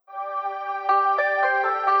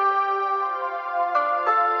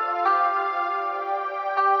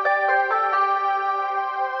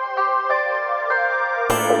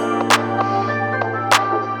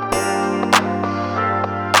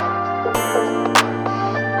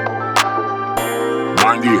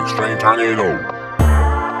on the extreme tornado.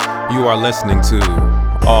 You are listening to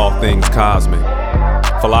All Things Cosmic,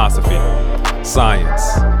 philosophy, science,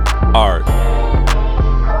 art,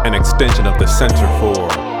 an extension of the Center for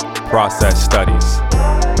Process Studies,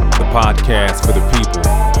 the podcast for the people,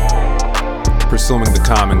 pursuing the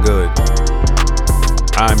common good.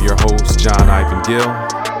 I'm your host, John Ivan Gill,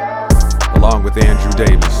 along with Andrew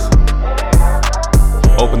Davis.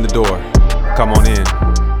 Open the door, come on in,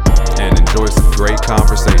 and enjoy some great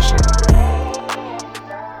conversation.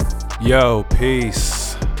 Yo,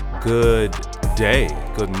 peace. Good day.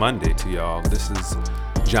 Good Monday to y'all. This is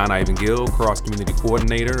John Ivan Gill, Cross Community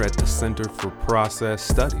Coordinator at the Center for Process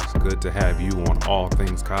Studies. Good to have you on All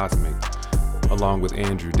Things Cosmic, along with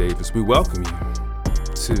Andrew Davis. We welcome you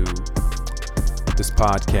to this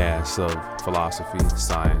podcast of philosophy,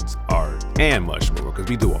 science, art, and much more, because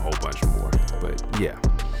we do a whole bunch more. But yeah.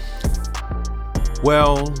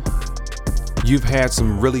 Well, you've had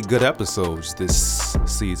some really good episodes this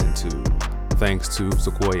season too. Thanks to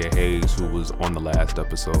Sequoia Hayes, who was on the last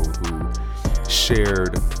episode, who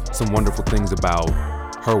shared some wonderful things about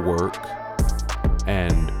her work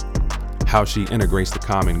and how she integrates the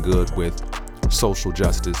common good with social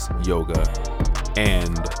justice, yoga,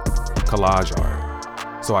 and collage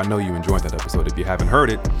art. So I know you enjoyed that episode. If you haven't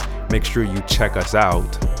heard it, make sure you check us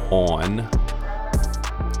out on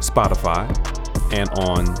Spotify and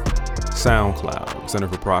on SoundCloud. Center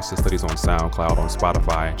for Process Studies on SoundCloud, on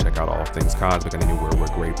Spotify. Check out All Things Cosmic and anywhere where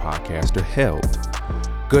great podcasts are held.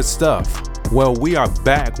 Good stuff. Well, we are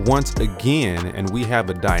back once again, and we have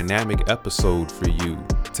a dynamic episode for you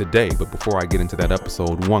today. But before I get into that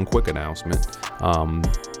episode, one quick announcement.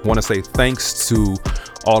 Want to say thanks to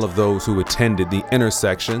all of those who attended the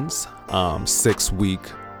Intersections 6-week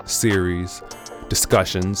series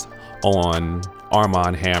discussions on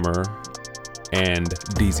Armand Hammer and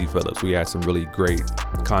DZ Phillips. We had some really great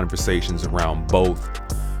conversations around both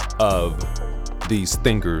of these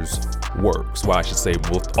thinkers' works. Well, I should say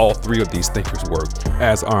both, all three of these thinkers' work,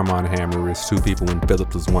 as Armand Hammer is two people and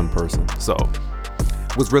Phillips is one person. So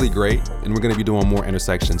it was really great, and we're going to be doing more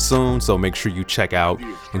intersections soon, so make sure you check out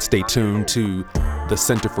and stay tuned to the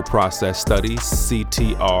Center for Process Studies,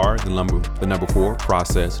 CTR, the number 4,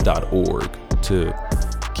 process.org, to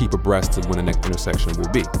keep abreast of when the next intersection will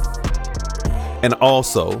be. And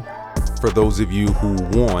also, for those of you who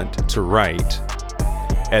want to write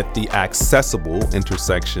at the accessible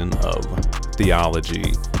intersection of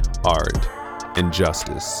theology, art, and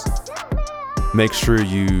justice, make sure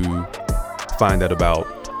you find out about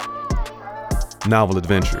Novel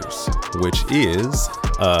Adventures, which is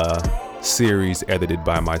a series edited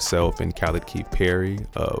by myself and Khaled Keith Perry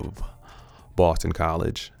of Boston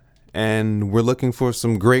College. And we're looking for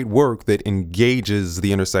some great work that engages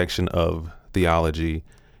the intersection of theology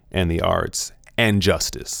and the arts and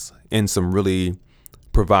justice in some really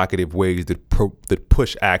provocative ways that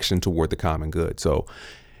push action toward the common good. So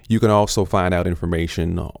you can also find out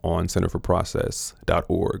information on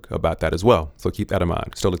centerforprocess.org about that as well. So keep that in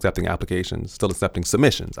mind. Still accepting applications, still accepting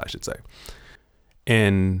submissions, I should say.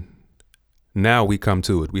 And now we come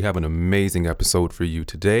to it. We have an amazing episode for you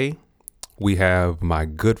today. We have my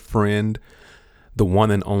good friend, the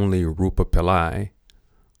one and only Rupa Pillai,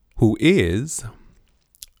 who is,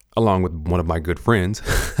 along with one of my good friends,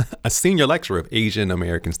 a senior lecturer of Asian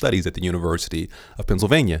American Studies at the University of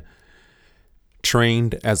Pennsylvania.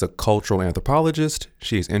 Trained as a cultural anthropologist,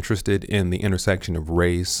 she is interested in the intersection of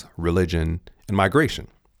race, religion, and migration.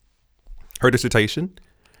 Her dissertation,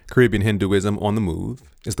 Caribbean Hinduism on the Move,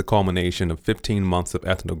 is the culmination of 15 months of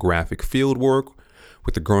ethnographic fieldwork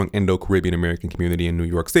with the growing Indo-Caribbean American community in New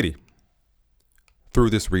York City.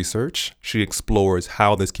 Through this research, she explores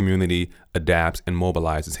how this community adapts and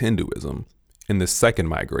mobilizes Hinduism in the second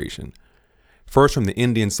migration, first from the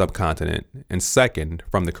Indian subcontinent and second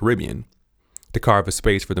from the Caribbean, to carve a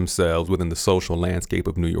space for themselves within the social landscape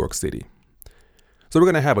of New York City. So we're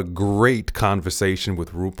going to have a great conversation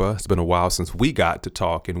with Rupa. It's been a while since we got to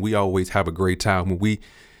talk, and we always have a great time when we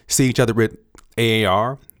see each other at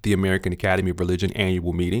AAR, the American Academy of Religion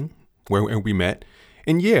annual meeting, where we met.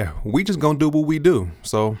 And yeah, we just gonna do what we do.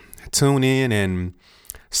 So tune in and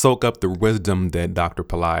soak up the wisdom that Dr.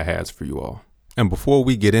 Pillai has for you all. And before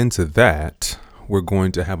we get into that, we're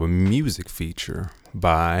going to have a music feature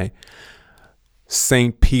by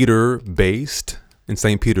St. Peter-based and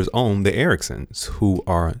St. Peter's own, the Ericksons, who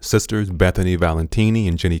are sisters Bethany Valentini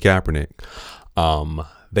and Jenny Kaepernick.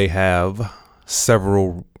 They have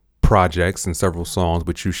several projects and several songs,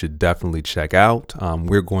 which you should definitely check out.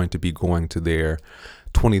 We're going to be going to their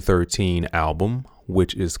 2013 album,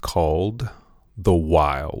 which is called The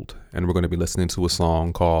Wild. And we're going to be listening to a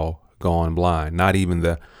song called Gone Blind. Not even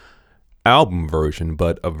the album version,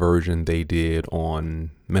 but a version they did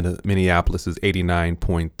on Minneapolis's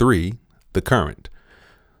 89.3, The Current.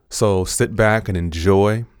 So sit back and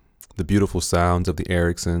enjoy the beautiful sounds of the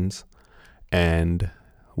Ericksons, and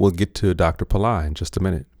we'll get to Dr. Pillai in just a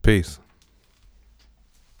minute. Peace.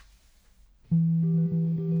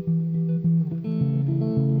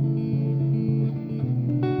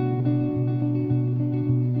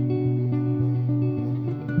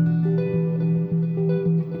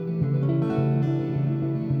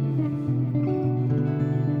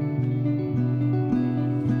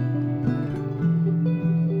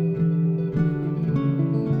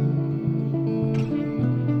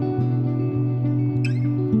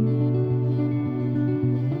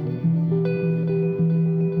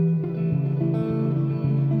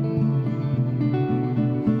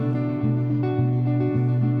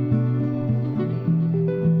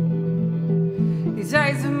 These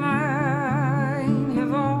eyes of mine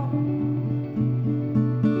have all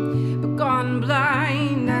but gone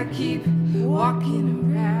blind. I keep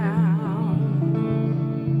walking around,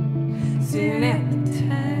 staring at the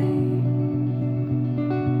time,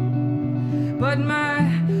 but my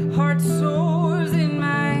heart soars and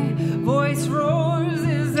my voice roars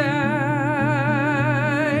as I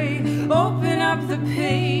open up the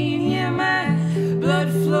pain. Yeah, my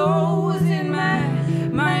blood flows and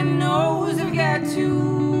my nose have got to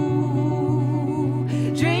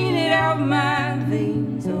drain it out my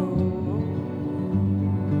veins. Oh,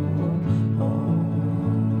 oh, oh,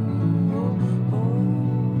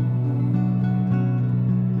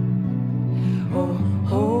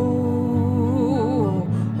 oh,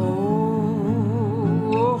 oh, oh,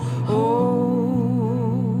 oh, oh.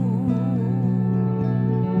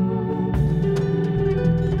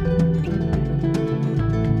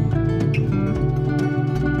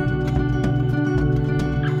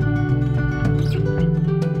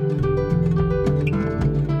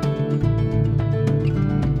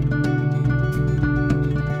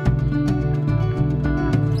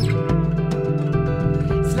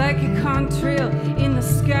 Trail in the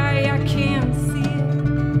sky, I can't see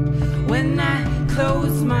it. When I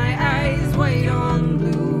close my eyes, white on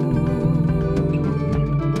blue,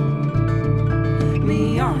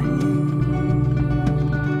 me on you.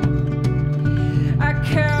 I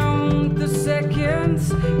count the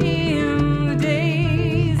seconds in the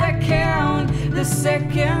days. I count the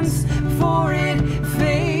seconds before it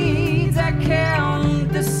fades. I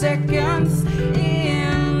count the seconds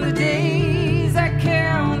in the days. I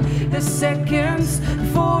count the seconds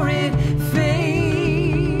before it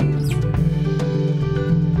fades.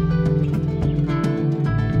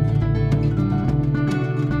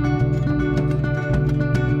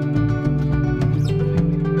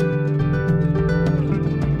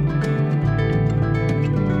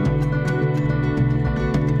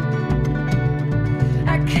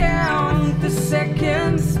 I count the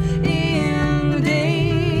seconds in the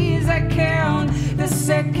days. I count the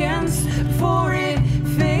seconds before it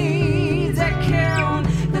fades. I count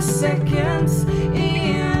the seconds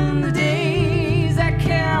in the days. I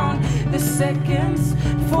count the seconds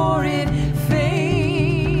before it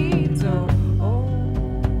fades. Oh, oh,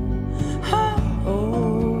 oh,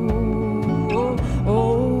 oh, oh,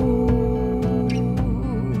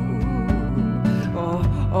 oh,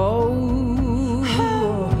 oh.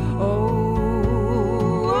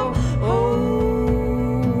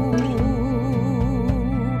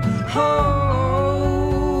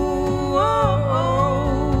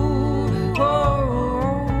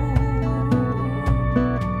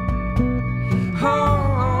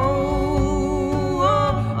 Oh,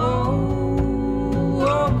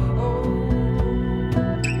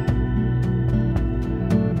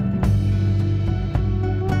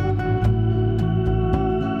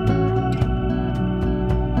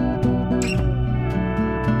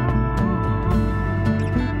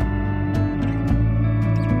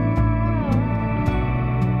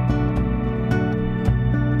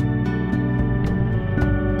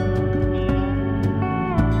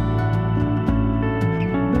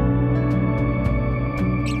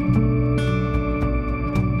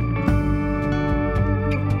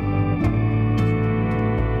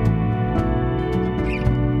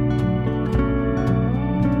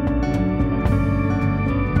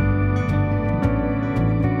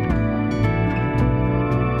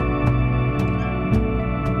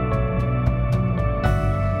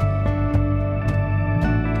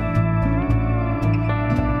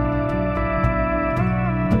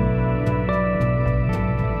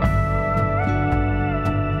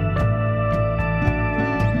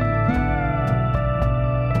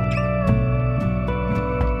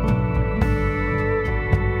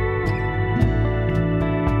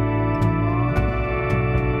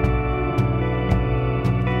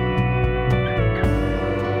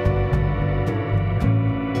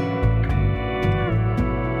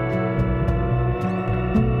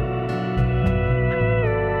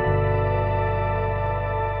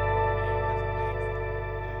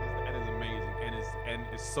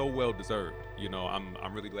 so well deserved.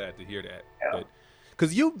 I'm really glad to hear that. Yeah. But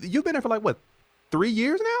because you've been there for like what, 3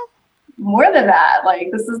 years now? More than that, like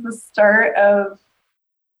this is the start of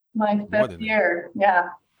my More fifth than that. year. Yeah.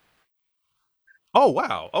 Oh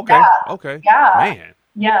wow. Okay. Yeah. Okay. Yeah. Man.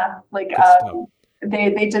 Yeah. Like Good stuff.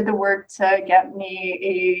 they did the work to get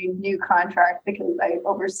me a new contract because I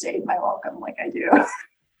overstayed my welcome like I do.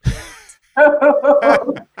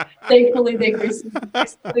 Thankfully, they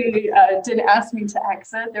graciously didn't ask me to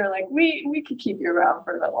exit. They were like, we could keep you around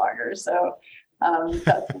for a bit longer. So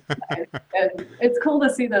that's nice. And it's cool to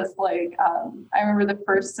see this. Like, I remember the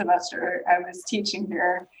first semester I was teaching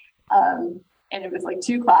here, and it was like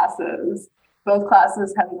two classes. Both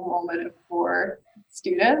classes had an enrollment of 4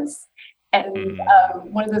 students. And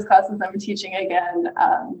one of those classes I'm teaching again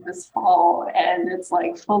this fall, and it's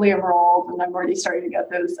like fully enrolled, and I'm already starting to get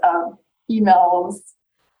those emails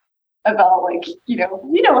about like,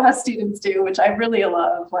 how students do, which I really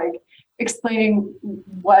love, like explaining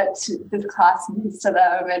what this class means to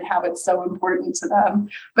them and how it's so important to them.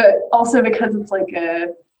 But also because it's like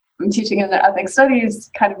I'm teaching in the ethnic studies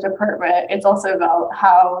kind of department, it's also about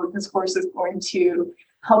how this course is going to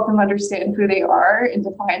help them understand who they are and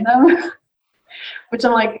define them, which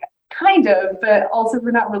I'm like, kind of, but also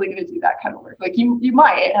we're not really going to do that kind of work. Like you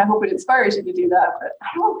might, and I hope it inspires you to do that, but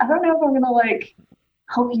I don't know if I'm going to like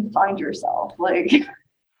help you find yourself. Like,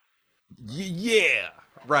 Yeah.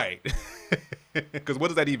 Right. Because what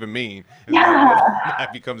does that even mean? yeah,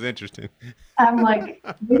 That becomes interesting. I'm like,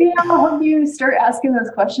 maybe I'll help you start asking those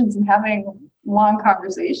questions and having long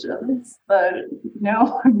conversations, but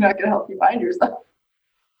no, I'm not going to help you find yourself.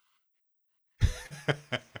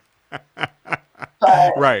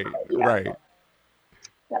 But Right. yeah, Right.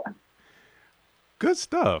 yeah, Good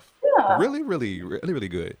stuff. yeah. Really, really, really, really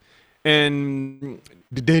good. And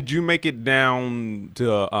did you make it down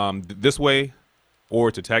to this way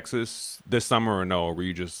or to Texas this summer, or no? Or were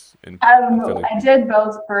you just in Philly? I did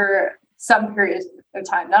both for some periods of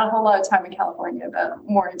time, not a whole lot of time in California, but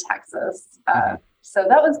more in Texas. Hmm. So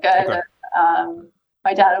that was Okay. good.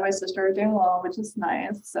 My dad and my sister are doing well, which is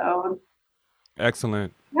nice. So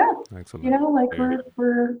Excellent. yeah, Excellent. like Yeah.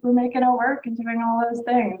 we're making it work and doing all those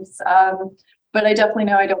things. But I definitely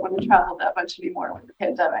know I don't want to travel that much anymore with the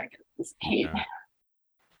pandemic. It's hate. Yeah.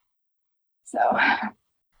 So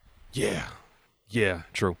Yeah. Yeah.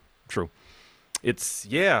 True. True.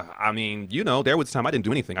 Yeah. I mean, there was a time I didn't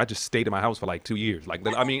do anything. I just stayed in my house for like 2 years. Like,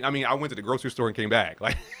 I went to the grocery store and came back.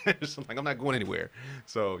 Like, it's like I'm not going anywhere.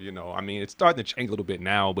 So, it's starting to change a little bit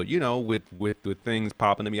now. But with things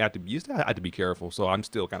popping to me, you still have to be careful. So I'm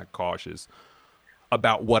still kind of cautious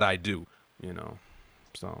about what I do. You know.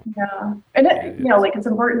 So yeah, and yeah, like it's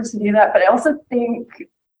important to do that. But I also think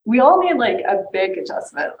we all need like a big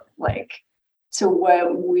adjustment, like to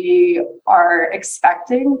what we are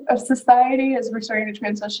expecting of society as we're starting to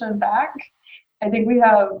transition back. I think we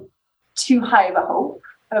have too high of a hope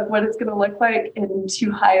of what it's going to look like and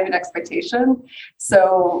too high of an expectation.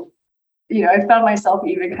 So, I found myself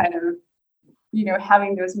even kind of,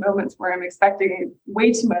 having those moments where I'm expecting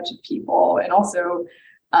way too much of people, and also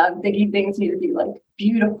thinking things need to be like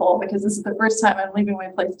beautiful because this is the first time I'm leaving my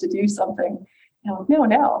place to do something.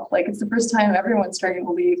 No, like it's the first time everyone's starting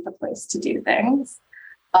to leave the place to do things.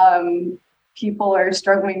 People are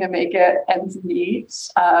struggling to make it ends meet.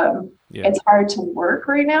 yeah. It's hard to work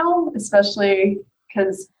right now, especially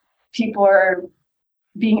because people are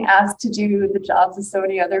being asked to do the jobs of so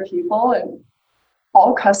many other people, and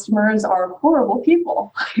all customers are horrible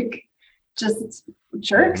people, like just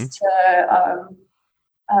jerks Hmm.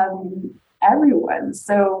 to everyone.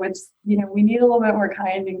 So it's, we need a little bit more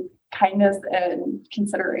kindness and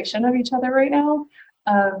consideration of each other right now.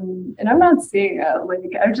 And I'm not seeing it. Like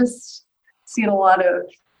I've just seen a lot of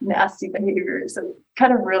nasty behaviors that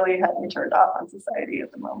kind of really had me turned off on society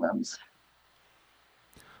at the moment.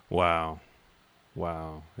 Wow.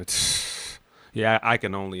 Wow. It's yeah, I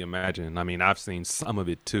can only imagine. I mean, I've seen some of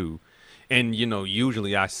it too. And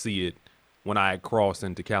usually I see it when I cross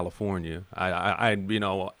into California. I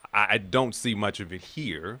don't see much of it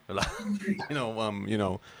here. But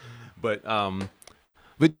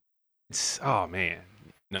but oh man,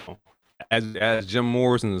 no. As Jim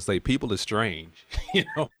Morrison would say, people are strange.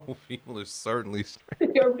 People are certainly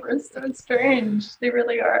strange. They're so strange. They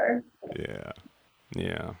really are. Yeah.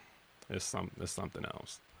 Yeah. It's something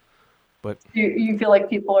else. But You feel like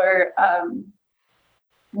people are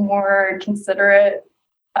more considerate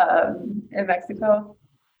in Mexico?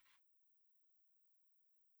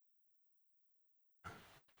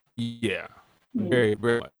 yeah, Mm. very,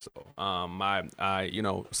 very much so.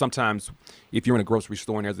 Sometimes if you're in a grocery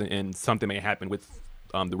store and something may happen with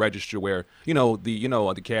the register where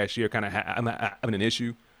the cashier kind of having an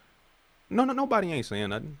issue. No, nobody ain't saying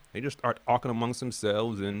nothing. They just start talking amongst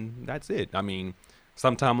themselves, and that's it. I mean,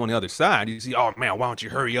 sometime on the other side, you see, oh man, why don't you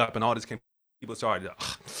hurry up? And all this people start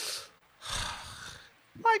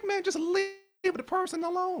like, man, just leave the person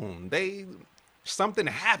alone. Something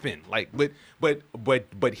happened. Like,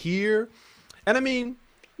 but here, and I mean,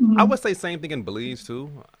 I would say same thing in Belize too.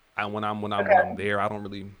 When I'm there, I don't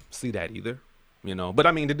really see that either. But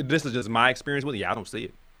I mean, this is just my experience with it. Yeah, I don't see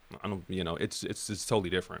it. I don't. It's totally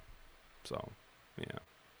different. So, yeah.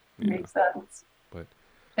 Makes sense. But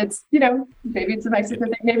it's, maybe it's a Mexican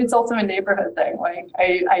thing. Maybe it's also a neighborhood thing. Like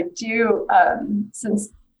I do, since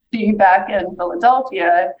being back in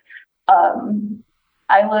Philadelphia,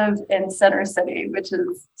 I live in Center City, which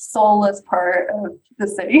is soulless part of the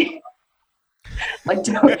city. Like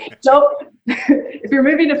don't, if you're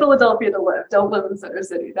moving to Philadelphia to live, don't live in Center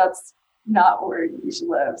City. That's not where you should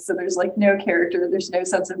live. So there's like no character, there's no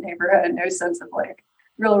sense of neighborhood, no sense of like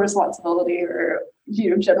real responsibility or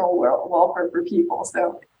general welfare for people.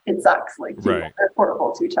 So it sucks. Like people are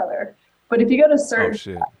horrible to each other. But if you go to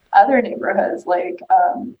certain other neighborhoods like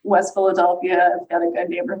West Philadelphia, it's got a good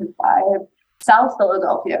neighborhood vibe. South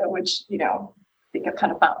Philadelphia, which I think I've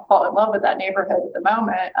kind of fall in love with that neighborhood at the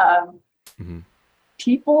moment.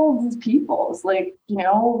 People's like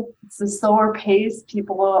it's a slower pace.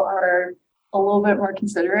 People are a little bit more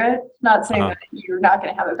considerate. Not saying that you're not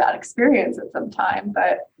going to have a bad experience at some time,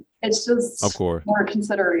 but it's just of course more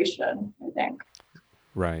consideration, I think.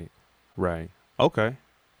 Right. Okay.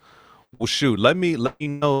 Well, shoot. Let me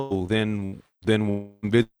know. Then when we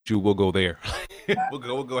visit you, we'll go there.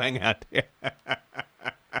 we'll go hang out there.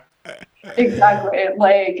 Exactly.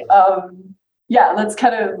 Like, that's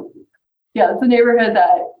kind of it's a neighborhood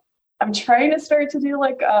that I'm trying to start to do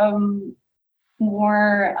like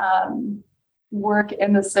more work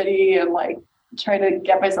in the city and like trying to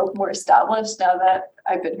get myself more established now that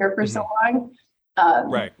I've been here for so long.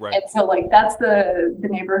 Right. And so like that's the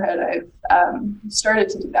neighborhood I've started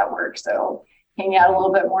to do that work. So hanging out a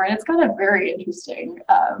little bit more, and it's got a very interesting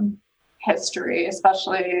history,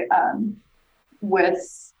 especially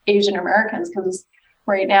with Asian Americans, because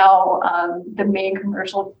right now the main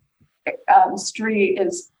commercial street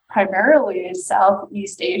is primarily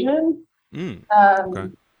Southeast Asian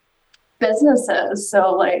businesses.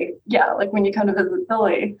 So like when you come to visit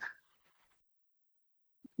Philly,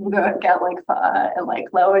 we'll go get like pho and like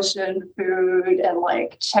Laotian food and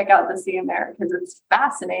like check out the scene there because it's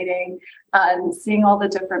fascinating, and seeing all the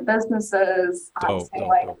different businesses, seeing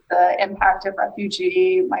like the impact of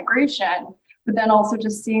refugee migration, but then also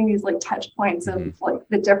just seeing these like touch points of like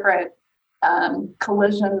the different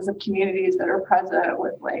collisions of communities that are present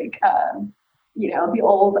with like the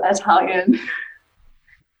old Italian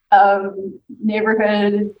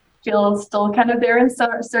neighborhood feels still kind of there in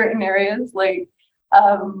certain areas, like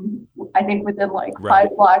I think within like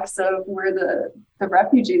 5 blocks of where the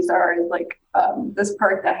refugees are is like this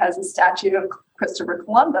park that has a statue of Christopher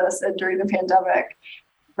Columbus, and during the pandemic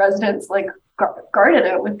residents like guarded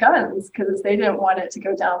it with guns because they didn't want it to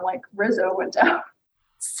go down like Rizzo went down.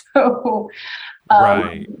 So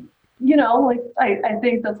I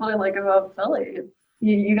think that's what I like about Philly.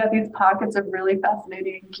 You got these pockets of really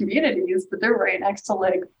fascinating communities, but they're right next to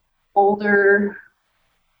like older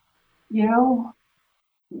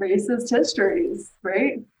racist histories,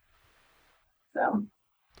 right? So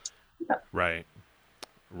right.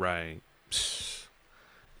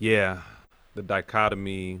 Yeah, the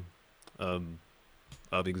dichotomy of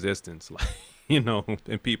existence, like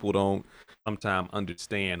and people don't sometimes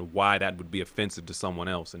understand why that would be offensive to someone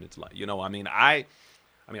else. And it's like, I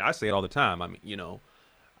say it all the time.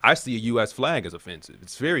 I see a U.S. flag as offensive.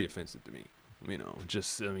 It's very offensive to me.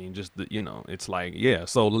 It's like,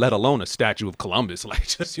 so let alone a statue of Columbus, like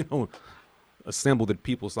just, a symbol that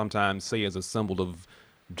people sometimes say is a symbol of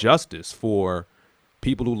justice for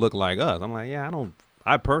people who look like us. I'm like,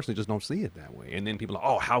 I personally just don't see it that way. And then people are,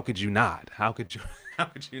 oh, how could you not? How could you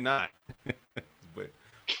not? But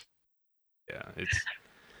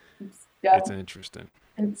it's interesting.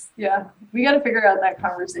 We got to figure out that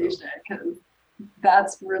conversation because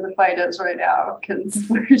that's where the fight is right now, because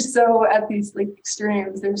we're so at these like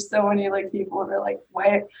extremes. There's so many like people that are like,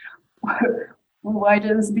 why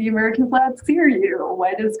does the American flag scare you?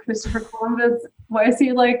 Why does Christopher Columbus, why is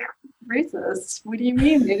he like racist? What do you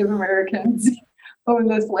mean Native Americans own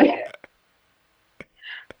this land?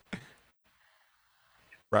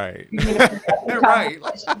 Right. Right.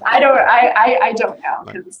 I don't know,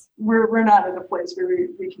 because we're not at a place where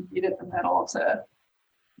we can meet at the middle to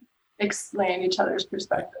explain each other's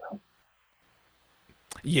perspective.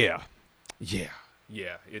 Yeah.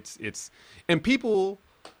 Yeah, it's and people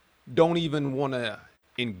don't even want to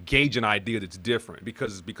engage an idea that's different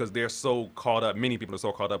because they're so caught up. Many people are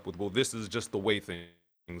so caught up with, well, this is just the way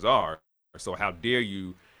things are. So how dare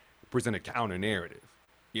you present a counter narrative,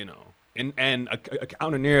 you know, and a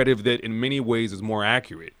counter narrative that in many ways is more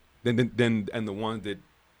accurate than and the one that,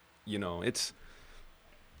 you know, it's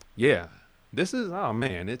yeah. This is, oh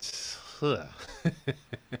man, it's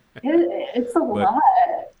It's a but lot.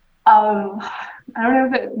 Um, I don't know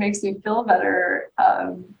if it makes me feel better,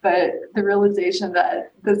 but the realization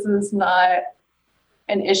that this is not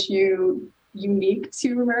an issue unique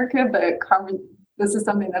to America, but this is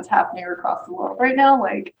something that's happening across the world right now.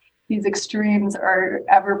 Like these extremes are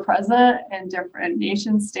ever present in different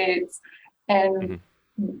nation states, and mhm,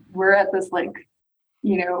 we're at this like,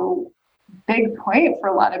 you know, big point for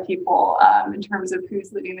a lot of people in terms of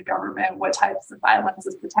who's leading the government, what types of violence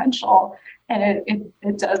is potential. And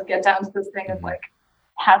it does get down to this thing of mhm, like,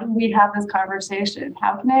 how do we have this conversation?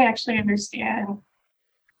 How can I actually understand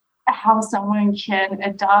how someone can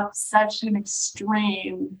adopt such an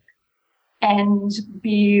extreme and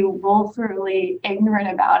be willfully ignorant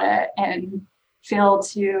about it and fail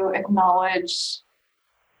to acknowledge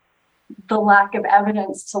the lack of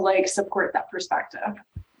evidence to like support that perspective?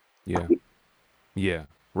 yeah, yeah,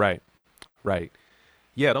 right, right.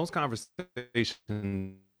 Yeah, those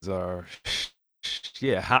conversations are,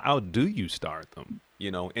 yeah. How do you start them?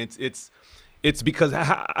 You know, it's because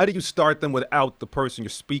how do you start them without the person you're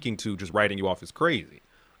speaking to just writing you off as crazy?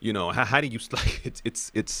 You know, how do you like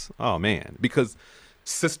it's oh man, because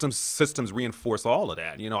systems reinforce all of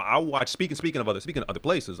that. You know, I watch speaking of other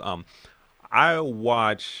places. I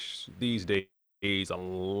watch these days a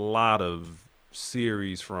lot of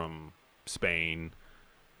series from Spain,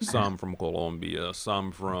 some from Colombia,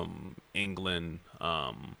 some from England,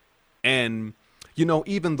 and you know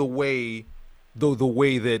even the way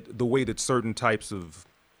that certain types of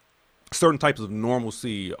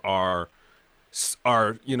normalcy are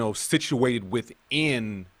you know situated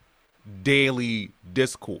within daily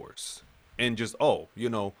discourse and just oh you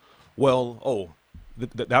know well oh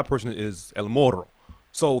that person is El Moro,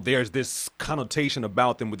 so there's this connotation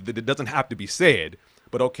about them that it doesn't have to be said,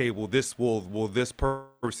 but okay, well this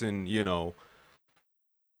person you know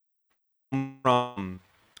from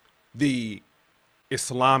the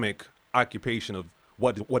Islamic occupation of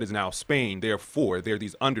what is now Spain. Therefore, there are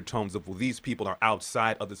these undertones of well, these people are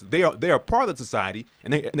outside of this. They are part of the society,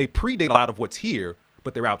 and they predate a lot of what's here,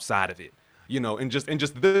 but they're outside of it. You know, and just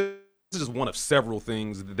this is just one of several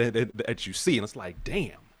things that you see, and it's like,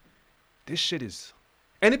 damn, this shit is,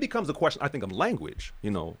 and it becomes a question I think of language.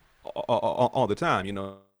 You know, all the time. You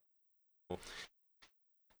know,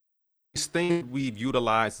 these things we've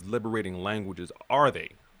utilized as liberating languages are they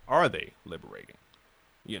liberating?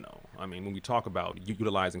 You know, I mean, when we talk about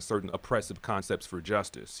utilizing certain oppressive concepts for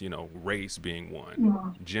justice, you know, race being one,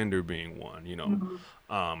 Mhm. gender being one, you know, Mhm.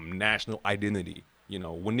 national identity, you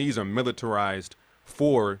know, when these are militarized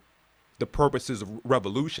for the purposes of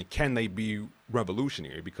revolution, can they be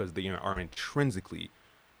revolutionary because they are intrinsically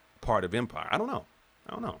part of empire? I don't know.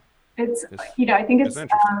 I don't know. It's, It's you know, I think it's it's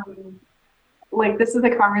interesting. like this is a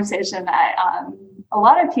conversation that a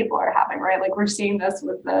lot of people are having, right? Like we're seeing this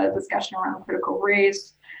with the discussion around critical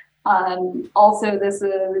race. Also, this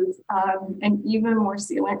is an even more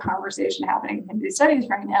salient conversation happening in Hindu studies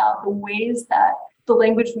right now. The ways that the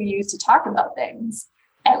language we use to talk about things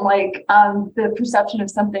and like the perception of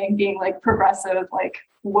something being like progressive, like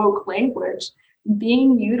woke language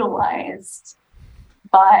being utilized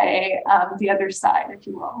by the other side, if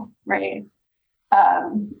you will, right?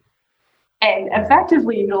 Um, and Hmm.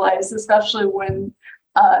 effectively utilized, especially when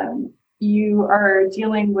you are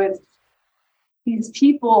dealing with these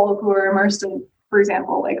people who are immersed in, for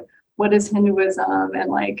example, like what is Hinduism and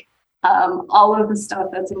like all of the stuff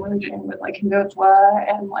that's emerging with like Hindutva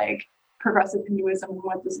and like progressive Hinduism and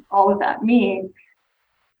what does all of that mean.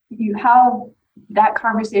 You have that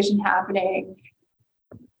conversation happening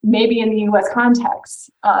maybe in the US context,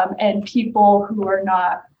 and people who are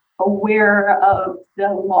not aware of the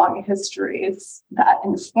long histories that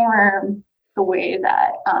inform the way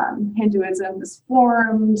that Hinduism is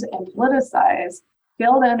formed and politicized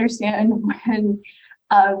fail to understand when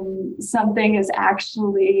something is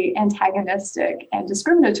actually antagonistic and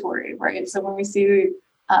discriminatory, right? So when we see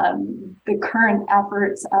the current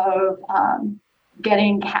efforts of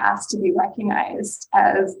getting caste to be recognized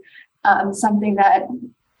as something that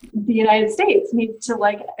the United States needs to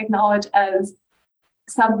like acknowledge as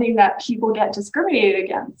something that people get discriminated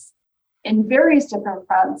against in various different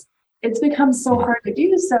fronts. It's become so Hmm. hard to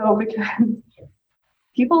do so because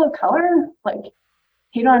people of color like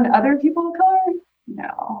hate on other people of color.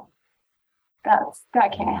 no, that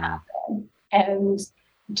can't Mm-hmm. happen. And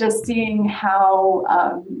just seeing how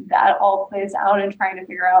that all plays out and trying to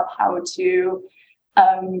figure out how to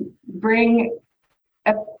bring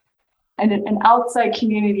a, an outside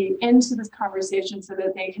community into this conversation so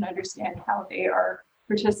that they can understand how they are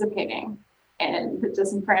participating in the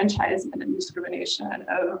disenfranchisement and discrimination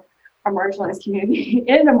of a marginalized community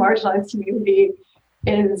in a marginalized community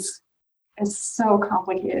is so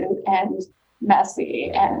complicated and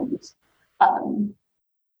messy and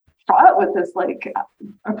fraught with this like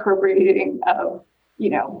appropriating of,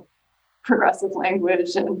 progressive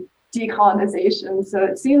language and decolonization. So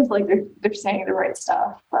it seems like they're saying the right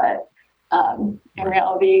stuff, but in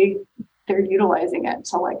reality, they're utilizing it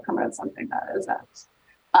to like promote something that isn't.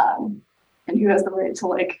 And who has the right to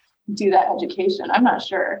like do that education? I'm not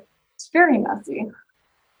sure. It's very messy.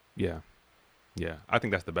 Yeah. Yeah. I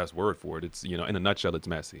think that's the best word for it. It's, in a nutshell, it's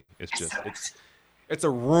messy. It's just, it's a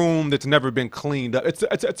room that's never been cleaned up.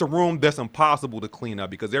 It's a room that's impossible to clean up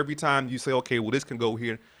because every time you say, okay, well, this can go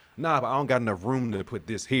here. Nah, but I don't got enough room to put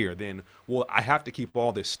this here. Then, well, I have to keep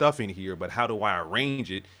all this stuff in here, but how do I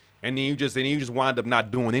arrange it? And then you just wind up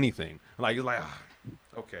not doing anything. Like you're like,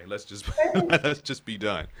 okay, let's just let's just be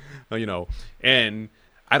done, And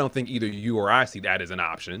I don't think either you or I see that as an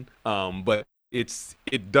option. But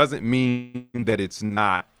it doesn't mean that it's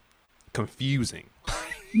not confusing.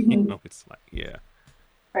 It's like, yeah.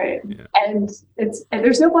 Right. Yeah. And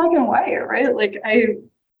there's no black and white, right? Like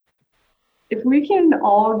if we can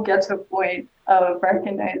all get to a point of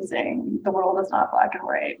recognizing the world is not black and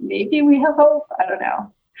white, maybe we have hope. I don't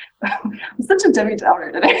know. I'm such a Debbie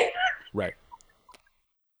Downer today. Right.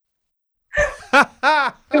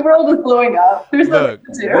 The world is blowing up. There's nothing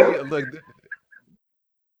to do. Look.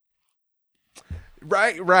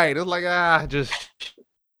 Right. It's like, just,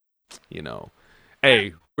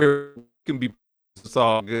 hey, we can be, it's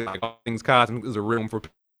all good. Like, all things cosmic is a room for,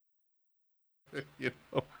 you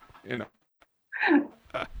know.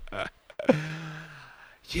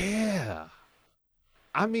 Yeah.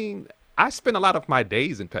 I mean, I spend a lot of my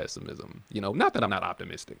days in pessimism, not that I'm not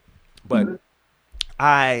optimistic, but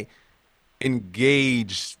I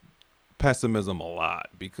engage pessimism a lot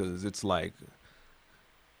because it's like,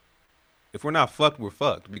 if we're not fucked, we're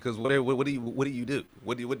fucked. Because what do you do?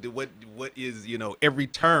 What is every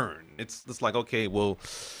turn? It's like, okay, well,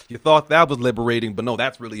 you thought that was liberating, but no,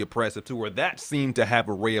 that's really oppressive too. Or that seemed to have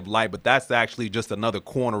a ray of light, but that's actually just another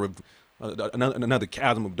corner of another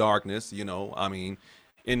chasm of darkness. I mean,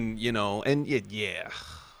 and yeah.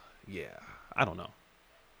 I don't know,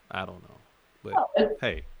 but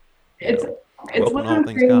hey, it's welcome one to All of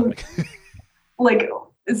Things the Cosmic. like.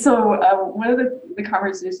 So one of the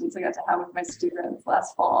conversations I got to have with my students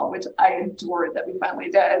last fall, which I adored that we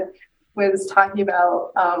finally did, was talking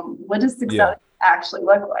about what does success actually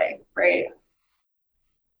look like, right?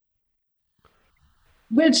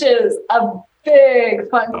 Which is a big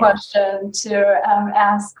fun question to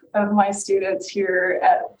ask of my students here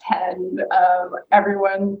at Penn.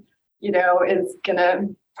 Everyone, is gonna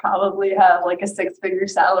probably have like a 6-figure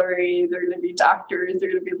salary. They're going to be doctors, they're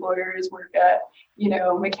going to be lawyers, work at,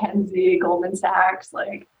 McKinsey, Goldman Sachs.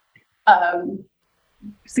 Like,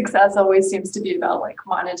 success always seems to be about like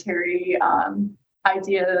monetary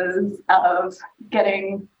ideas of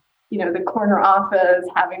getting, the corner office,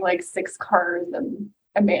 having like 6 cars and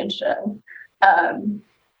a mansion.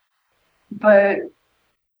 But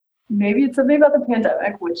maybe it's something about the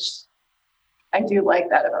pandemic, which I do like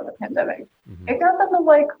that about the pandemic. It got them to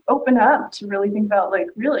like open up to really think about like,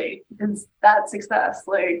 really, is that success?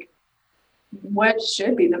 Like, what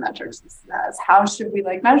should be the metrics of success? How should we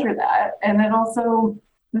like measure that? And then also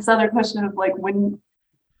this other question of like,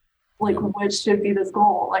 what should be this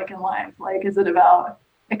goal like in life? Like, is it about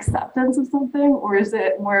acceptance of something, or is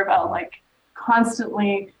it more about like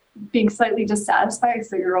constantly being slightly dissatisfied,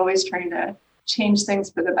 so you're always trying to change things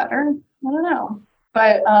for the better? I don't know.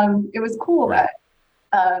 But it was cool that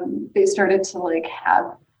they started to like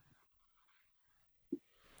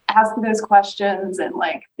ask those questions and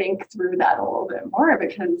like think through that a little bit more,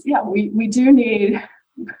 because we do need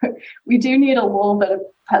a little bit of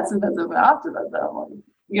pessimism and optimism. Like,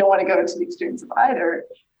 you don't want to go to the extremes of either,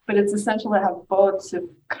 but it's essential to have both to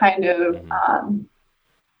kind of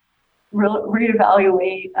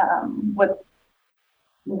reevaluate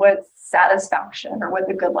what satisfaction or what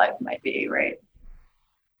the good life might be, right?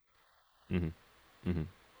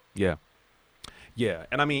 Yeah.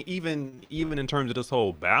 And I mean, even in terms of this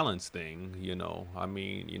whole balance thing,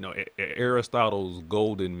 Aristotle's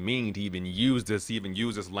golden mean to even use this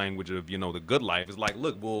language of, the good life is like,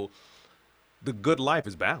 look, well, the good life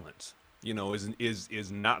is balance.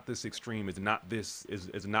 is not this extreme, is not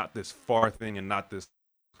this far thing, and not this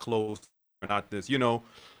close, or not this,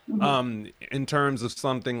 Mhm. in terms of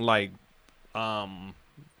something like um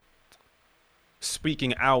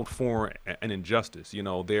speaking out for an injustice.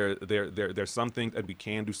 There's some things that we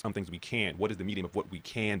can do, some things we can't. What is the medium of what we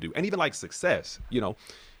can do? And even like success,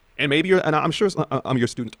 and maybe and I'm sure your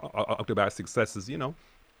students talked about success is,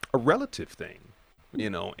 a relative thing,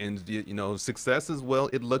 and success as well.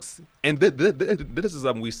 It looks, and this is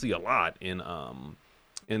something we see a lot in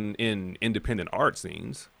independent art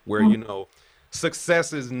scenes where,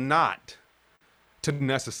 success is not to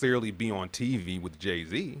necessarily be on TV with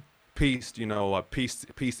Jay-Z. Peace,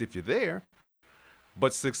 peace if you're there.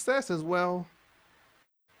 But success as well,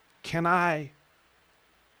 can I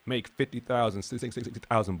make 50,000,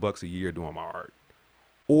 60,000 bucks a year doing my art?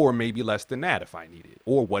 Or maybe less than that if I need it,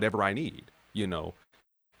 or whatever I need,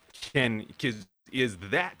 cause is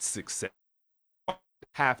that success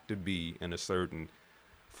have to be in a certain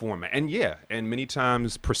format? And yeah, and many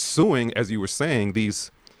times pursuing, as you were saying, these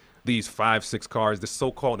 5, 6 cars, the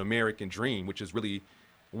so-called American dream, which is really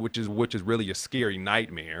a scary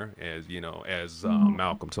nightmare, as Mhm.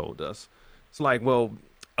 Malcolm told us. It's like, well,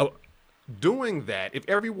 doing that, if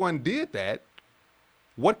everyone did that,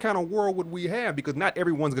 what kind of world would we have? Because not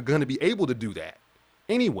everyone's going to be able to do that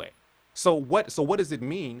anyway. So what does it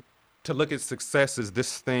mean to look at success as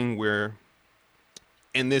this thing where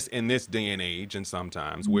in this day and age, and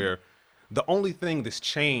sometimes where the only thing that's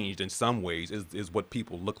changed in some ways is what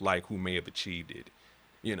people look like who may have achieved it,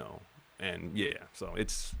 you know. And yeah, so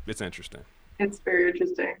it's interesting. It's very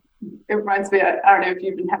interesting. It reminds me, I don't know if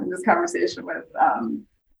you've been having this conversation with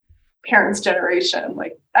parents' generation.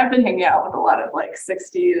 Like, I've been hanging out with a lot of like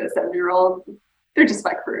 60 to 70-year-olds. They're just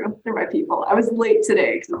my crew. They're my people. I was late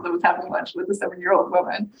today because I was having lunch with a 7-year-old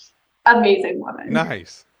woman. Amazing woman.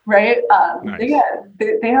 Nice. Right? Nice.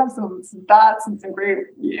 They have some thoughts and some great,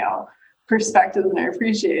 perspectives, and I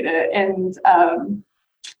appreciate it. And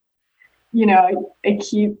I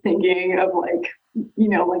keep thinking of like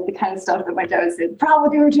the kind of stuff that my dad said, problem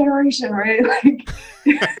with your generation, right? Like,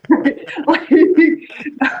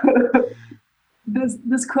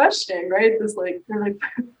 this questioning, right? This like, they're like,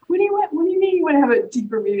 what do you mean you want to have a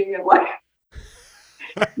deeper meaning in life?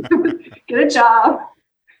 Get a job,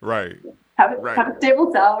 Right. have Right. a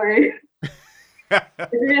stable salary. If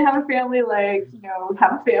you're gonna have a family, like,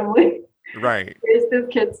 have a family. Right. Raise those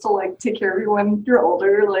kids to like take care of you when you're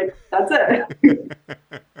older. Like, that's it.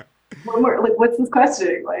 One more, like, what's this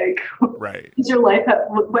questioning? Like, Right. is your life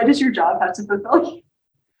why does your job have to fulfill you?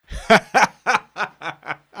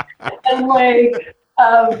 And like,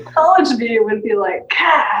 college me would be like,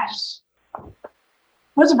 gosh,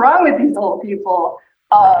 what's wrong with these old people?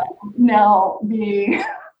 Now being,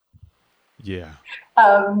 Yeah.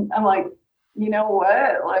 I'm like, you know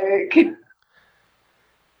what? Like,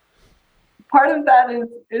 part of that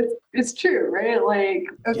is true, right? Like,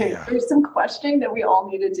 okay, Yeah. there's some questioning that we all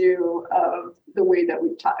need to do of the way that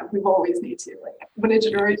we've taught. We've always need to. Like, when a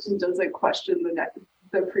generation doesn't question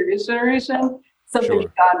the previous generation, something's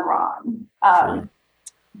Sure. gone wrong. Sure.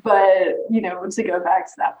 But to go back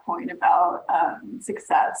to that point about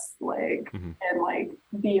success, like, Mhm. and like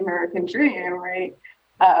the American dream, right?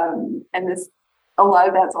 And this, a lot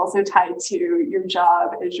of that's also tied to your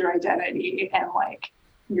job as your identity and like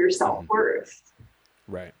your self-worth.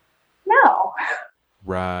 Right. No,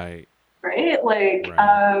 Right. right? Like,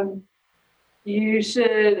 Right. you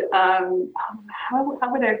should, how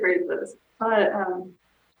would I phrase this? But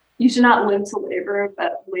you should not live to labor,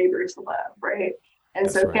 but labor to live, right? And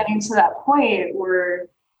That's so right. getting to that point where,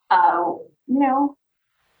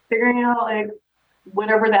 figuring out like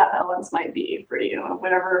whatever that balance might be for you,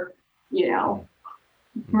 whatever,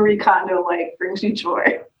 Marie Kondo like brings you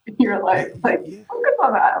joy in your life. Like, Yeah. focus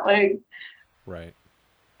on that. Like, Right.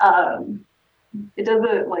 it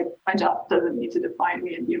doesn't, like, my job doesn't need to define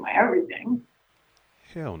me and be my everything.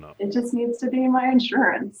 Hell no. It just needs to be my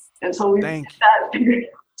insurance until we Thank get you. that figured out.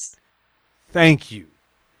 Thank you.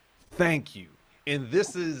 Thank you. And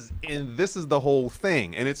this is the whole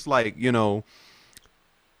thing. And it's like, yeah,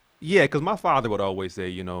 because my father would always say,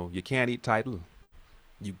 you can't eat title.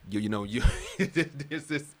 You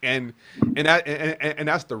this is and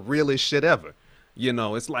that's the realest shit ever.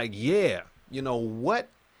 It's like, yeah,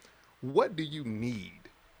 what do you need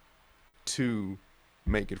to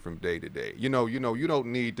make it from day to day? You don't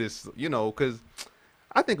need this, because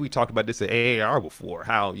I think we talked about this at AAR before.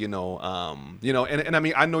 How and I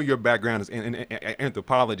mean, I know your background is in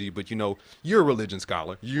anthropology, but you're a religion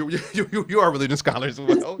scholar. You are a religion scholar as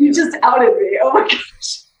well. You just outed me. Oh my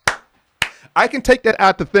gosh. I can take that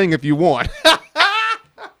out the thing if you want.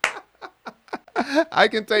 I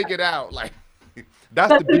can take it out. Like that's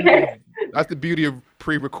That's the beauty. okay. That's the beauty of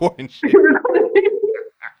pre-recording shit.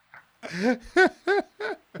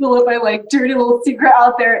 Well, if I like dirty little secret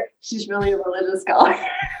out there, she's really a religious scholar.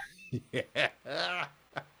 Yeah.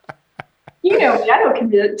 You know me, I don't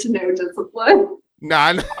commit to no discipline.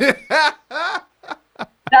 Nah. Now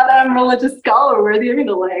that I'm a religious scholar worthy, I'm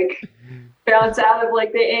gonna like bounce out of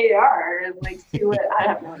like the AR and like see what I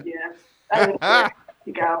have no idea. I don't know where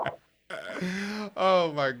to go.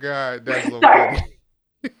 Oh my God, that's so Sorry. funny.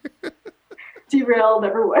 Derail,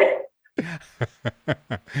 never would.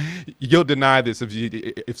 You'll deny this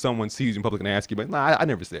if someone sees you in public and asks you, but nah, I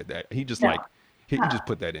never said that. He just No. like he just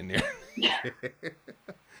put that in there.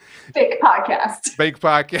 Fake podcast. Fake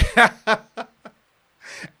podcast.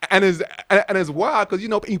 And it's wild because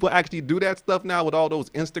people actually do that stuff now with all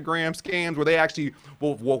those Instagram scams where they actually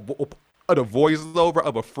will put a voiceover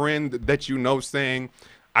of a friend that saying,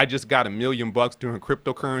 "I just got $1 million doing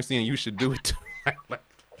cryptocurrency and you should do it too."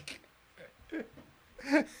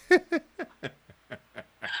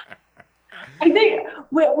 I think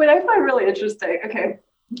what I find really interesting, okay,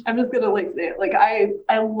 I'm just gonna like say it. Like I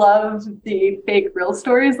love the fake real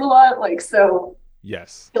stories a lot. Like so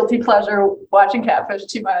Yes. guilty pleasure watching Catfish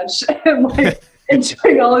too much and like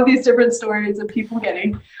enjoying all of these different stories of people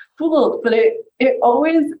getting fooled. But it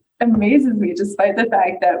always amazes me, despite the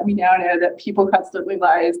fact that we now know that people constantly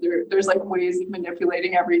lie. There's like ways of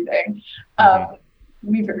manipulating everything.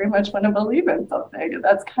 We very much want to believe in something. And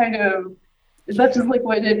that's kind of, is that just like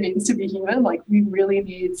what it means to be human? Like we really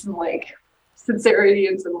need some like sincerity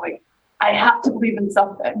and some like, I have to believe in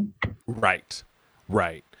something. Right.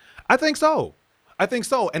 I think so.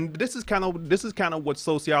 And this is kind of what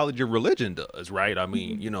sociology of religion does, right? I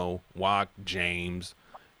mean, Locke, James.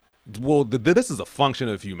 Well, this is a function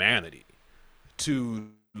of humanity to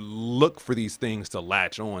look for these things to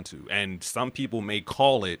latch onto. And some people may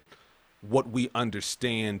call it what we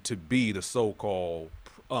understand to be the so-called,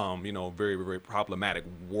 very, very problematic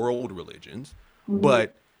world religions.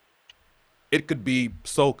 But it could be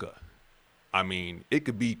soca. I mean, it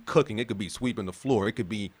could be cooking. It could be sweeping the floor. It could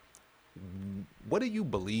be, what do you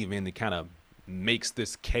believe in that kind of makes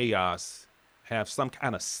this chaos have some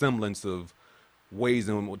kind of semblance of ways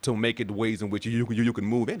to make it ways in which you can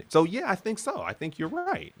move in it? So yeah, I think so. I think you're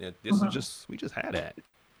right. This is we just had that.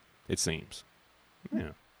 It seems.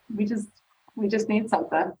 Yeah. We just need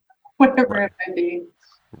something, whatever it might be.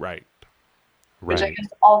 Right. Which I guess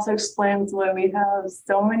also explains why we have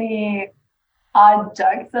so many odd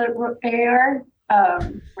ducks at AR,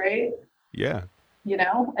 right? Yeah.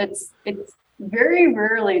 It's very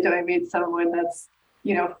rarely do I meet someone that's,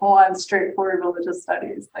 full on straightforward religious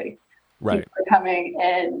studies. Like people are coming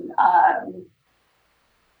and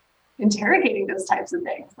interrogating those types of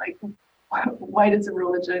things. Like why does a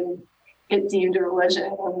religion get deemed a religion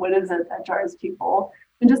and what is it that drives people?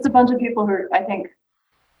 And just a bunch of people who I think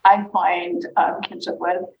I find kinship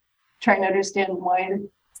with, trying to understand why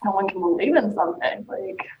someone can believe in something.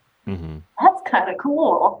 Like, that's kind of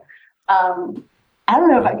cool. I don't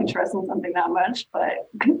know if I can trust in something that much, but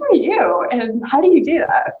good for you. And how do you do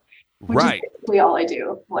that? Which is basically all I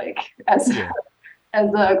do. Like, as a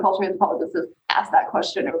cultural anthropologist, is ask that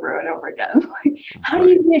question over and over again. Like, how do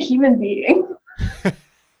you be a human being?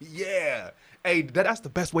 Yeah. Hey, that's the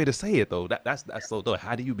best way to say it, though. That's so dope.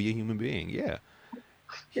 How do you be a human being? Yeah.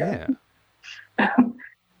 I'm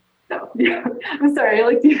sorry. I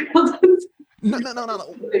like derailed. No.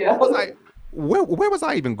 Where was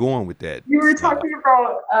I even going with that? You were talking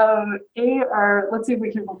about AR. Let's see if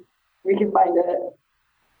we can find it.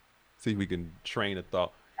 See if we can train a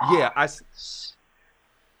thought. Yeah,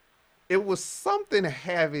 it was something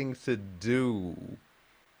having to do.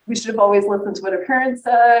 We should have always listened to what a parent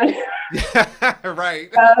said. Yeah,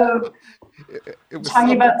 right. It was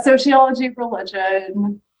talking about sociology of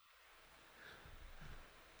religion.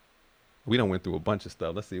 We done went through a bunch of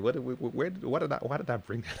stuff. Let's see. Why did I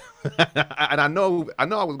bring that? And I know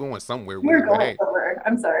I was going somewhere. We're going somewhere.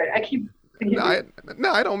 I'm sorry. I keep thinking.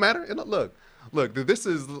 No, it don't matter. Look. This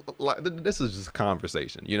is just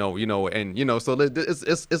conversation, and so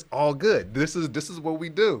it's all good. This is what we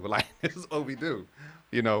do. Like, this is what we do.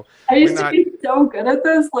 I used to be so good at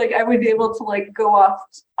this. Like, I would be able to like go off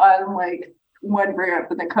on like one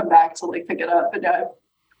ramp and then come back to like pick it up. But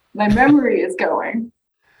my memory is going.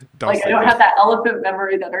 I don't have that elephant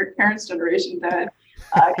memory that our parents' generation did.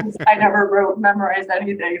 Because I never memorized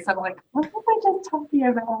anything. So I'm like, what was I just talking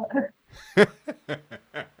about?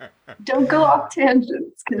 Don't go off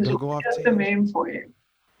tangents because you'll get the main point.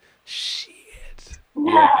 Shit.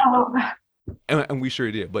 No. And we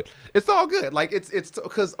sure did, but it's all good. Like it's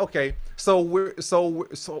because okay, so we're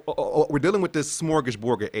dealing with this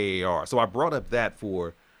smorgasbord of AAR. So I brought up that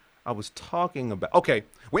for I was talking about. Okay,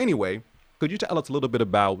 well anyway, could you tell us a little bit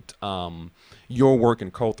about your work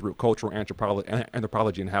in cultural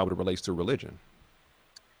anthropology and how it relates to religion?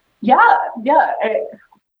 Yeah, yeah,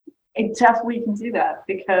 I definitely can do that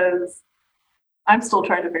because I'm still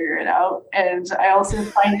trying to figure it out, and I also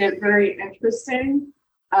find it very interesting.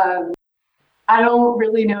 Um, I don't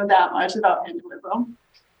really know that much about Hinduism.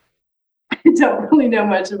 I don't really know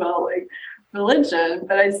much about like religion,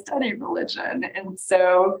 but I study religion. And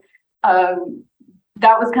so um,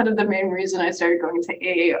 that was kind of the main reason I started going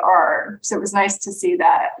to AAR. So it was nice to see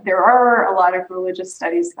that there are a lot of religious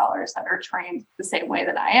studies scholars that are trained the same way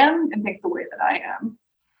that I am and think the way that I am.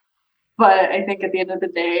 But I think at the end of the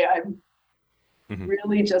day, I'm Hmm.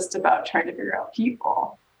 really just about trying to figure out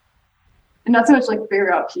people. And not so much like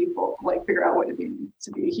figure out people, like figure out what it means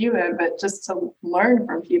to be a human, but just to learn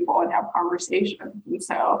from people and have conversations. And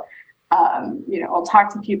so, I'll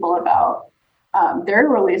talk to people about their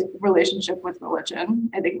relationship with religion.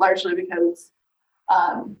 I think largely because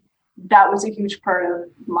um, that was a huge part of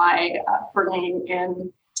my upbringing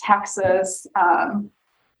in Texas.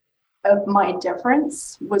 Of my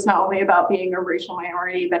difference was not only about being a racial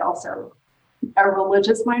minority, but also a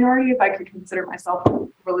religious minority, if I could consider myself a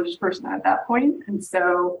religious person at that point. And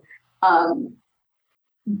so um,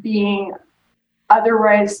 being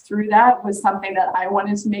otherwise through that was something that I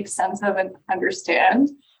wanted to make sense of and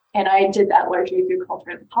understand. And I did that largely through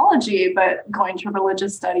cultural anthropology, but going to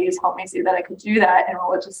religious studies helped me see that I could do that in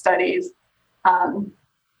religious studies um,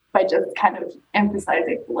 by just kind of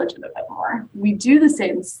emphasizing religion a bit more. We do the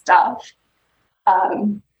same stuff,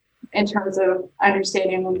 um, in terms of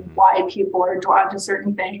understanding why people are drawn to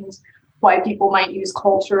certain things, why people might use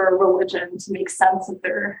culture or religion to make sense of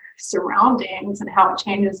their surroundings and how it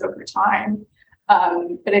changes over time.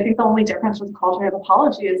 But I think the only difference with culture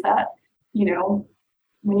anthropology is that,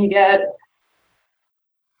 when you get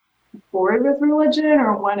bored with religion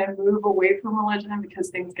or want to move away from religion because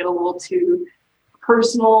things get a little too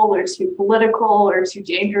personal or too political or too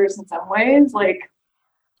dangerous in some ways, like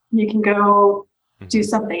you can go do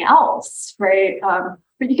something else, right?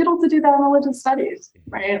 But you could also do that in religious studies,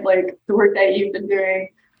 right? Like the work that you've been doing,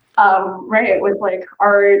 right, with like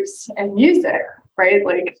art and music, right?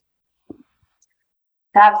 Like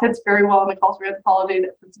that fits very well in the cultural anthropology,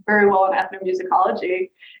 that fits very well in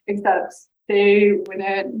ethnomusicology, except they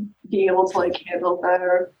wouldn't be able to like handle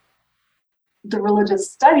the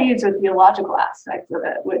religious studies or theological aspects of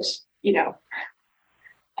it, which,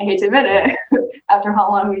 I hate to admit it, after how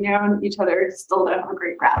long we've known each other, still don't have a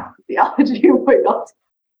great grasp of theology.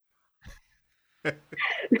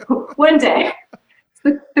 One day,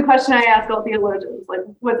 the question I ask all theologians, like,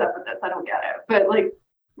 what's up with this? I don't get it. But like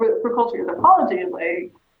for cultural anthropology,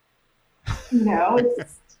 like,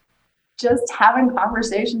 it's just having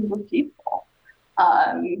conversations with people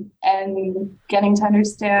and getting to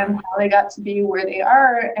understand how they got to be where they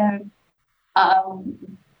are and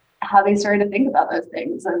how they started to think about those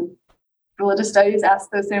things. And religious studies ask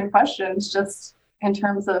those same questions, just in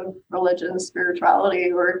terms of religion,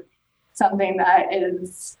 spirituality, or something that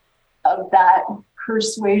is of that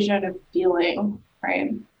persuasion of feeling,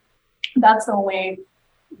 right? That's the only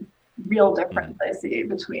real difference I see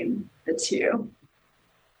between the two,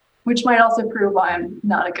 which might also prove why I'm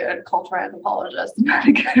not a good cultural anthropologist, not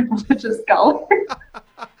a good religious scholar.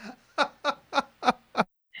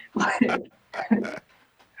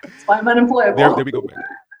 That's why I'm unemployable. There we go.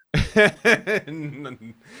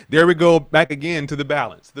 There we go back again to the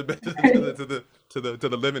balance, to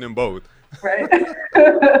the living in both. Right.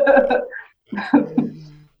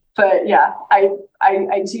 But yeah, I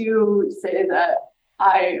do say that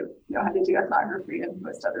I know how to do ethnography and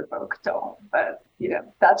most other folk don't. But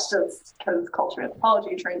that's just because cultural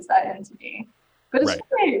anthropology trains that into me. But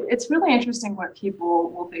it's really interesting what people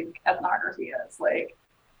will think ethnography is. Like,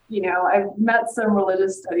 I've met some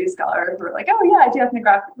religious studies scholars who are like, oh yeah, I do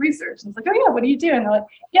ethnographic research. And it's like, oh yeah, what do you do? And they're like,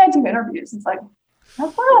 yeah, I do interviews. It's like,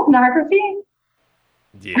 that's not ethnography.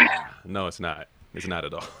 Yeah, no, it's not. It's not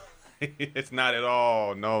at all. It's not at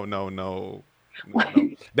all. No, no, no. No, no.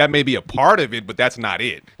 That may be a part of it, but that's not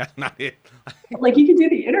it. That's not it. Like you can do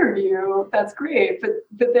the interview, that's great,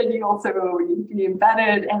 but then you also you can be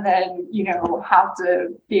embedded, and then have to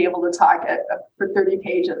be able to talk for 30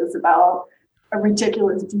 pages about a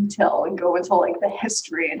ridiculous detail and go into like the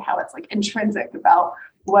history and how it's like intrinsic about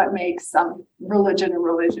what makes some religion a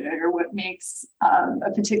religion or what makes a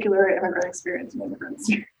particular immigrant experience an immigrant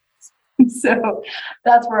experience. So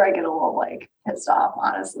that's where I get a little like pissed off,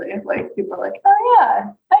 honestly. Like people are like, oh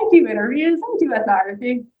yeah, I I do interviews, I do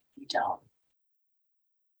ethnography. You don't.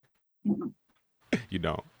 Mhm. You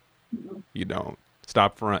don't. Mhm. You don't.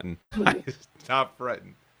 Stop fronting. Mhm. Stop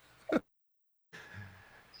fronting.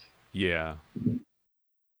 Yeah.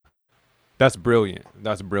 That's brilliant.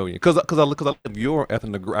 That's brilliant. Because your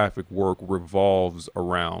ethnographic work revolves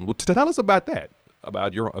around. Well, tell us about that.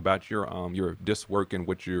 About your this work and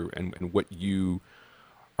what you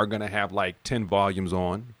are gonna have like 10 volumes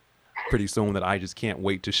on pretty soon that I just can't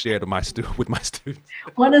wait to share to with my students.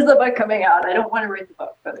 When is the book coming out? I don't want to read the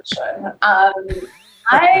book, but it should.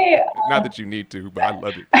 I Not that you need to, but I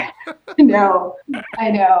love it. know, I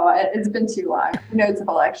know. It's been too long. Who knows if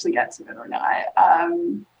I'll actually get to it or not.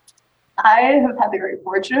 I have had the great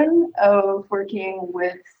fortune of working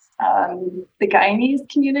with the Guyanese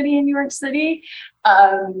community in New York City.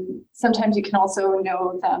 Sometimes you can also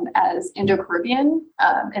know them as Indo-Caribbean,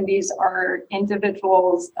 and these are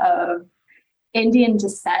individuals of Indian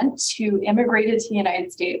descent who immigrated to the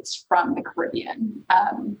United States from the Caribbean.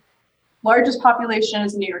 Largest population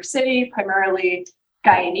is in New York City, primarily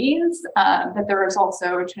Guyanese, but there is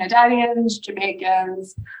also Trinidadians,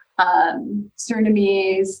 Jamaicans,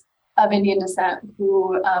 Surinamese of Indian descent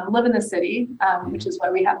who live in the city, which is why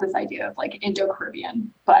we have this idea of like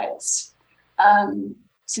Indo-Caribbean. But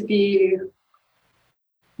to be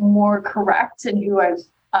more correct in who I've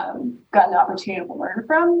gotten the opportunity to learn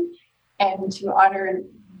from and to honor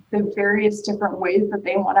the various different ways that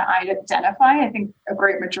they want to identify, I think a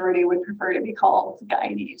great majority would prefer to be called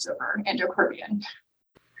Guyanese over Indo-Caribbean.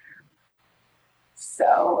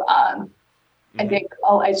 So I think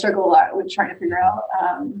I struggle a lot with trying to figure out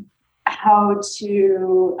how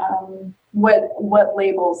to what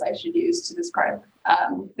labels I should use to describe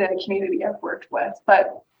the community I've worked with.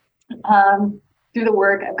 But through the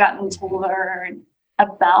work, I've gotten to learn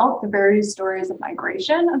about the various stories of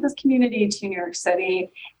migration of this community to New York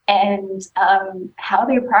City and how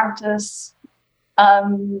they practice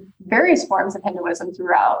various forms of Hinduism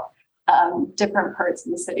throughout different parts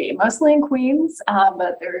of the city, mostly in Queens,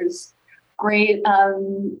 but there's great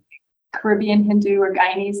Caribbean Hindu or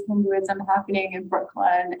Guyanese Hinduism happening in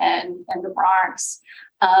Brooklyn and the Bronx.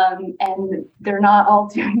 And they're not all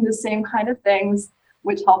doing the same kind of things,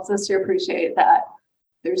 which helps us to appreciate that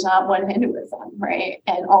there's not one Hinduism, right?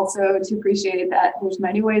 And also to appreciate that there's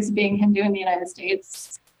many ways of being Hindu in the United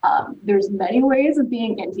States. There's many ways of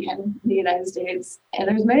being Indian in the United States, and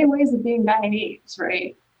there's many ways of being Guyanese,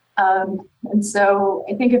 right? And so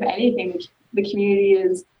I think if anything, the community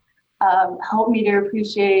has helped me to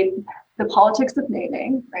appreciate the politics of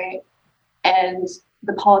naming, right? And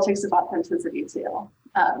the politics of authenticity too,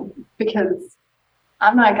 because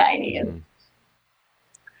I'm not Guyanese.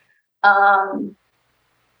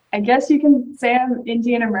 I guess you can say I'm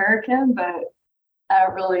Indian American, but I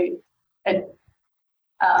don't really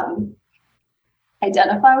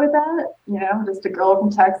identify with that. You know, just a girl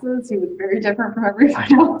from Texas who was very different from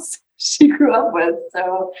everyone else she grew up with.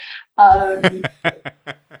 So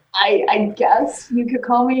I guess you could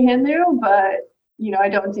call me Hindu, but you know, I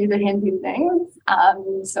don't do the Hindu things.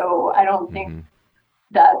 So I don't think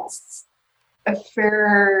that's a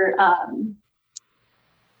fair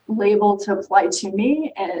label to apply to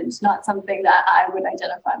me, and not something that I would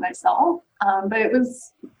identify myself. But it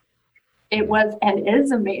was and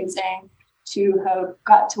is amazing to have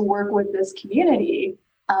got to work with this community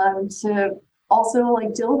to also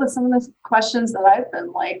like deal with some of the questions that I've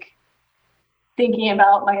been like thinking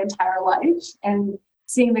about my entire life, and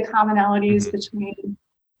seeing the commonalities between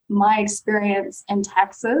my experience in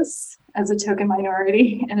Texas as a token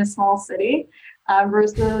minority in a small city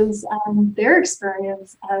versus their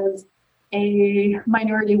experience as a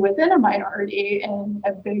minority within a minority in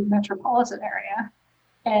a big metropolitan area,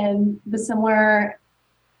 and the similar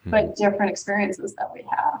but different experiences that we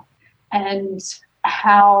have, and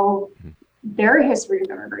how their history of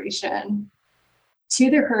immigration to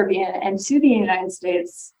the Caribbean and to the United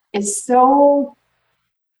States is so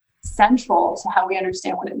central to how we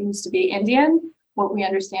understand what it means to be Indian, what we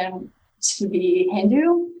understand to be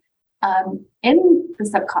Hindu in the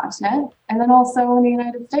subcontinent, and then also in the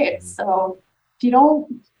United States. So if you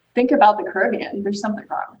don't think about the Caribbean, there's something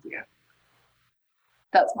wrong with you.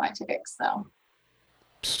 That's my take. So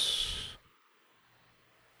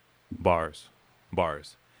bars.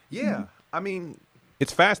 Yeah, I mean,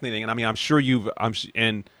 it's fascinating, and I mean, I'm sure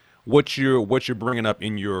and what you're bringing up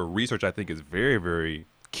in your research, I think, is very, very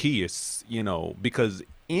key. Is, you know, because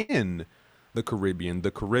in the Caribbean,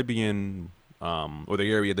 or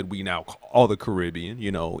the area that we now call the Caribbean,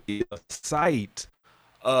 you know, is a site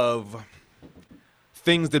of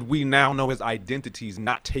things that we now know as identities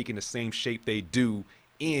not taking the same shape they do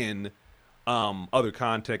in other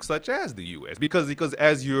contexts such as the U.S. because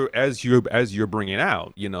as you're bringing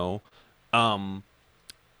out, um,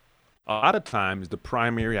 a lot of times the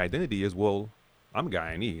primary identity is, well, I'm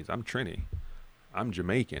Guyanese, I'm Trini, I'm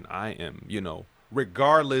Jamaican, I am,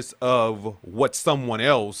 regardless of what someone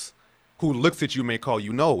else who looks at you may call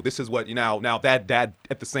you. No, this is what now that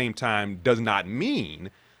at the same time does not mean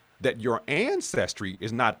that your ancestry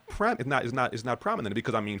is not prominent,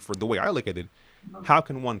 because I mean, for the way I look at it, how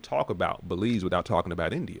can one talk about Belize without talking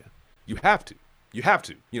about India? You have to. You have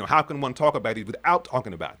to. How can one talk about it without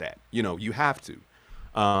talking about that? You have to.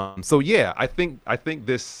 So yeah, I think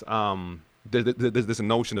there's this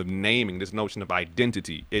notion of naming, this notion of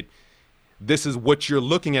identity. This is what you're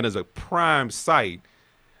looking at as a prime site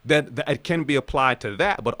that it can be applied to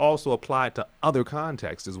that, but also applied to other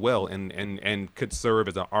contexts as well, and could serve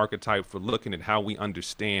as an archetype for looking at how we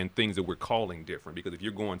understand things that we're calling different. Because if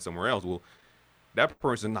you're going somewhere else, well, that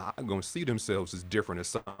person not going to see themselves as different as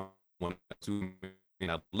someone who may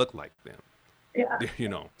not look like them. Yeah.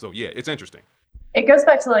 So yeah, it's interesting. It goes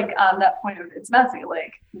back to like that point of it's messy.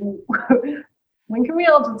 Like, when can we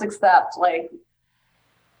all just accept like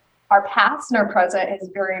our past and our present is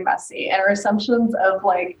very messy, and our assumptions of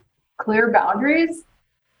like clear boundaries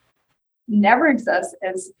never exist,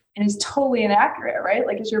 and is totally inaccurate, right?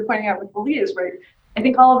 Like, as you're pointing out with Belize, right? I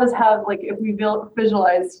think all of us have, like, if we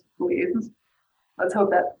visualize Belize, let's hope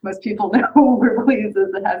that most people know where Belize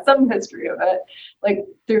is and have some history of it. Like,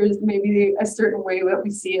 there's maybe a certain way that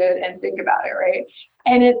we see it and think about it, right?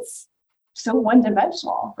 And it's so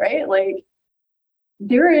one-dimensional, right? Like,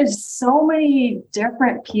 there is so many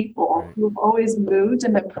different people who've always moved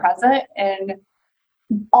and been present in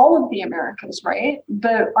all of the Americas, right?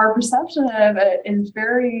 But our perception of it is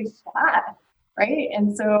very flat, right?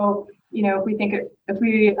 And so, if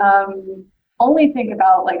we only think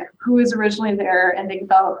about like who was originally there and think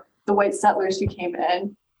about the white settlers who came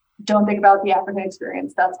in, don't think about the African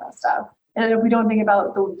experience, that's messed up. And if we don't think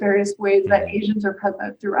about the various ways that Asians are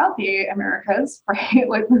present throughout the Americas, right?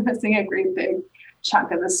 Like, we're missing a great big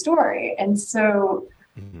chunk of the story. And so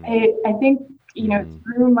I think,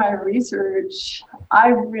 through my research, I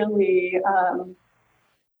really,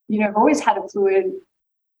 I've always had a fluid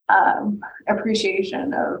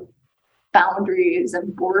appreciation of boundaries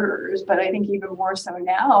and borders, but I think even more so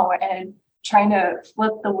now, and trying to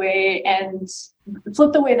flip the way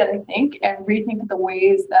that I think and rethink the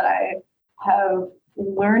ways that I have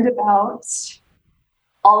learned about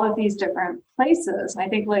all of these different places. And I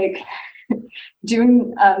think like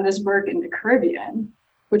doing this work in the Caribbean,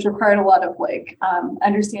 which required a lot of like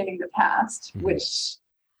understanding the past, which,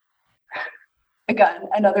 again,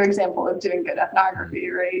 another example of doing good ethnography,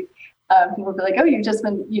 right? People will be like, oh, you've just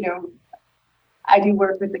been, I do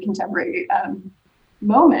work with the contemporary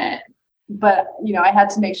moment, but, I had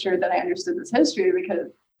to make sure that I understood this history, because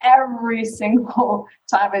every single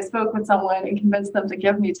time I spoke with someone and convinced them to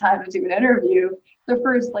give me time to do an interview, the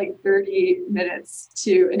first like 30 minutes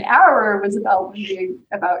to an hour was about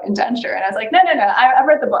indenture. And I was like, no, I've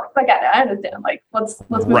read the book. I got it. I understand. Like, let's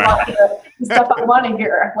move on to the stuff I want to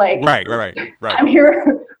hear. Like, right. I'm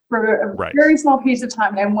here for a very small piece of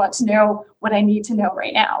time, and I want to know what I need to know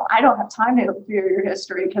right now. I don't have time to hear your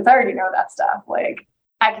history because I already know that stuff. Like,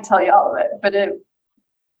 I can tell you all of it, but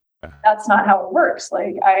that's not how it works.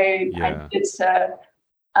 Like, I get to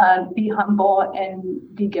be humble and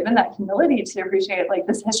be given that humility to appreciate, like,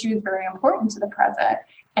 this history is very important to the present.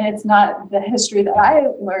 And it's not the history that I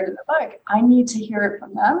learned in the book. I need to hear it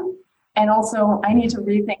from them. And also I need to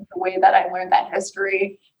rethink the way that I learned that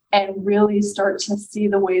history and really start to see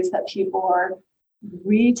the ways that people are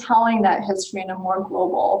retelling that history in a more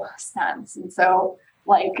global sense. And so,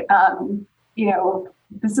 like,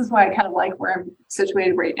 this is why I kind of like where I'm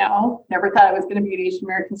situated right now. Never thought I was going to be in Asian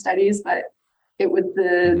American Studies, but it was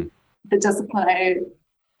the discipline I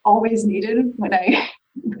always needed when I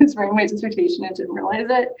was writing my dissertation and didn't realize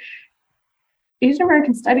it. Asian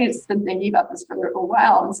American Studies has been thinking about this for a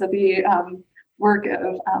while. And so the work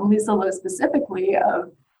of Lisa Lowe specifically,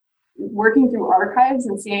 of working through archives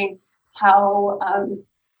and seeing how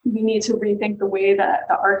we need to rethink the way that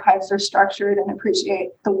the archives are structured and appreciate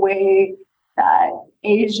the way that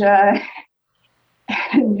Asia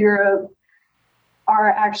and Europe are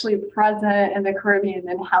actually present in the Caribbean,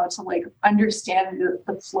 and how to like understand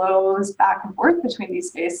the flows back and forth between these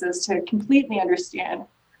spaces to completely understand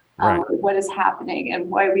what is happening, and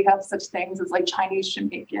why we have such things as like Chinese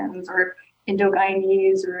Jamaicans or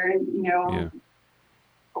Indo-Guyanese or,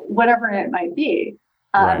 whatever it might be.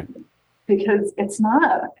 Because it's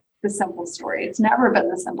not the simple story. It's never been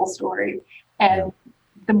the simple story. And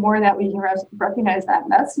the more that we can recognize that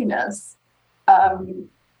messiness,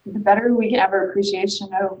 the better we can have an appreciation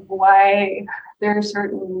of why there are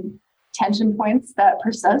certain tension points that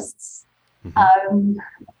persists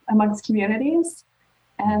amongst communities,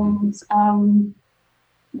 and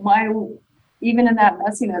why even in that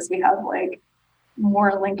messiness we have like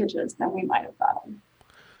more linkages than we might have thought.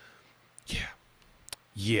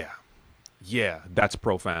 Yeah, that's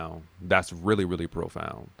profound. That's really, really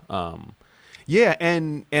profound. Yeah,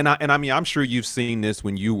 and I mean, I'm sure you've seen this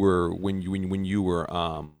when you were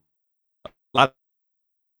a lot of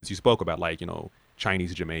you spoke about, like,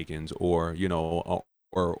 Chinese Jamaicans, or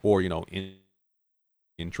or in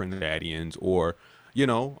Trinidadians, or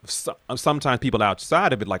sometimes people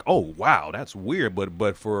outside of it, like, oh wow, that's weird,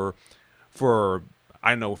 but for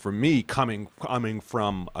I know, for me, coming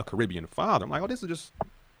from a Caribbean father, I'm like, oh, this is just,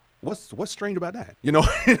 what's strange about that?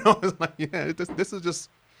 It's like, yeah, this is just,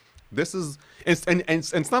 this is, and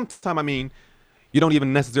sometimes, I mean, you don't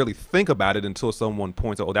even necessarily think about it until someone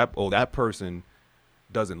points out, that person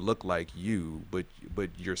doesn't look like you, but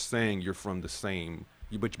you're saying you're from the same,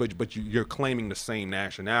 you're claiming the same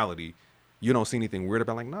nationality. You don't see anything weird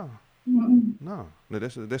about, like, no,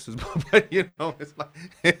 this is but, it's like,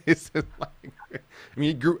 it's just like, I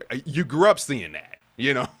mean, you grew up seeing that,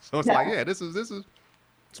 so it's like, yeah, this is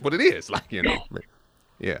it's what it is, like, yeah,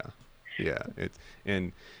 it's,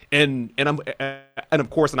 and of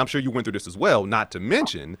course, and I'm sure you went through this as well, not to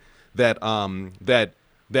mention that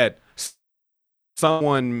that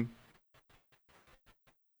someone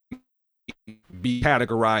be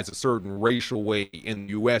categorized a certain racial way in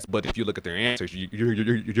the U.S., but if you look at their answers,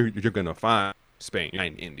 you're gonna find Spain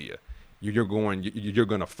and India. You're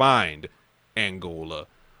gonna find Angola.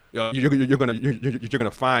 You're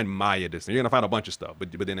gonna find Maya descent. You're gonna find a bunch of stuff.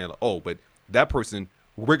 But then they're like, oh, but that person,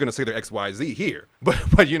 we're gonna say they're X, Y, Z here. But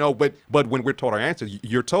when we're told our answers,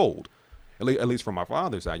 you're told, at least from my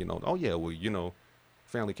father's side, oh yeah, well,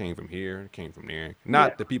 family came from here, came from there.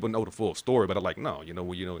 Not that people know the full story, but I'm like, no,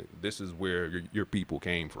 this is where your people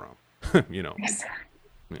came from. Yeah.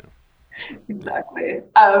 Exactly.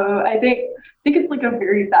 I think it's like a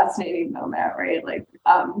very fascinating moment, right? Like,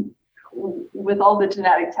 with all the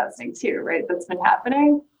genetic testing too, right? That's been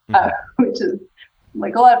happening, which is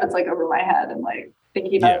like, a lot of it's like over my head, and like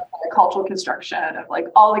thinking about the cultural construction of like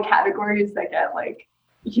all the categories that get like,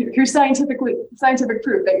 you're scientific proof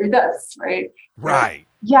that you're this, right? Right.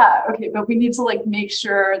 Yeah. Okay. But we need to like make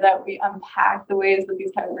sure that we unpack the ways that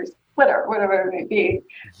these categories, whatever it may be.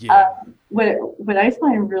 Yeah. What I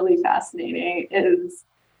find really fascinating is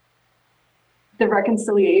the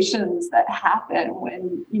reconciliations that happen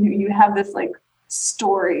when you have this like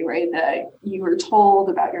story, right, that you were told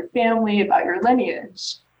about your family, about your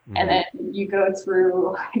lineage, and then you go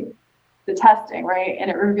through like the testing, right, and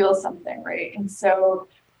it reveals something, right, and so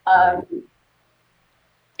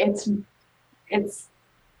it's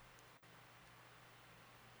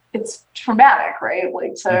traumatic, right,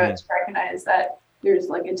 like to recognize that there's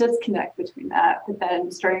like a disconnect between that, but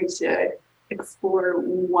then starting to explore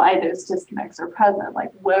why those disconnects are present.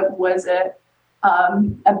 Like, what was it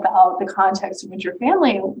about the context in which your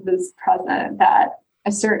family was present that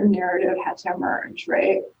a certain narrative had to emerge,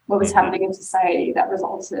 right? What was happening in society that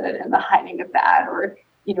resulted in the hiding of that, or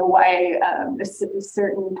why a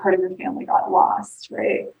certain part of your family got lost,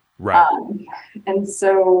 right? Right. And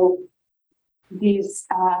so these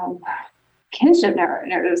kinship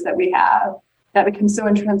narratives that we have that become so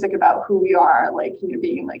intrinsic about who we are, like,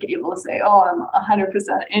 being like able to say, oh, I'm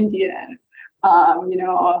 100% Indian.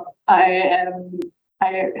 I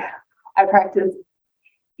practice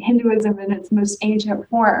Hinduism in its most ancient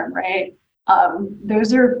form, right?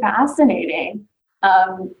 Those are fascinating.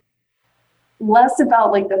 Less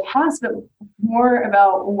about like the past, but more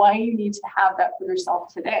about why you need to have that for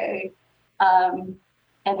yourself today.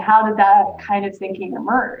 And how did that kind of thinking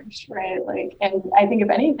emerge, right? Like, and I think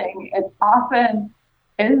if anything, it often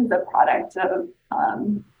is the product of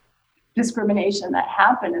discrimination that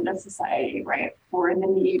happened in a society, right? For the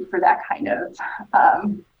need for that kind of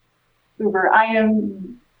I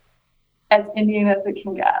am as Indian as it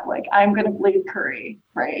can get. Like, I'm going to bleed curry,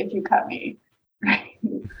 right? If you cut me, right?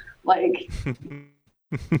 Like,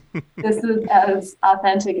 this is as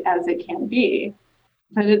authentic as it can be.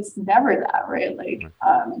 But it's never that, right? Like,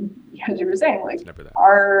 as you were saying, like,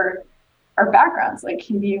 our backgrounds like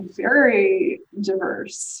can be very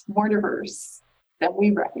diverse, more diverse than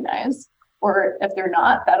we recognize. Or if they're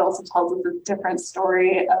not, that also tells us a different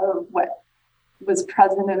story of what was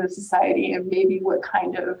present in the society, and maybe what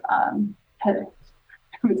kind of I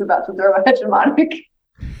was about to throw a hegemonic.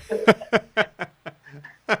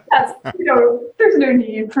 That's, there's no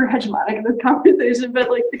need for hegemonic in this conversation, but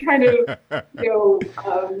like the kind of,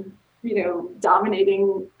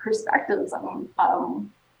 dominating perspectives on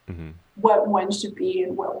Mm-hmm. what one should be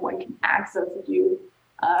and what one can access if you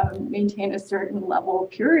maintain a certain level of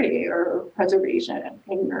purity or preservation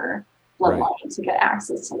in your bloodline to get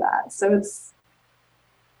access to that. So it's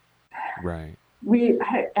Right.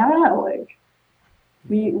 I don't know, like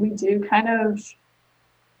we do kind of,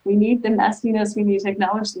 we need the messiness, we need to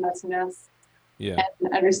acknowledge the messiness Yeah.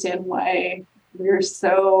 and understand why we're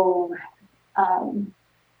so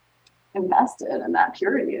invested in that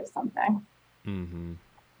purity of something. Mm-hmm.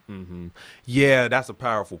 Mm-hmm. Yeah, that's a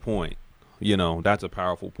powerful point. That's a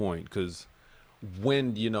powerful point because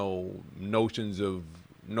when, notions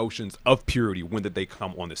of purity, when did they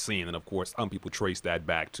come on the scene? And of course, some people trace that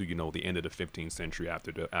back to, the end of the 15th century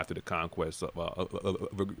after the conquest of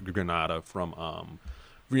Granada from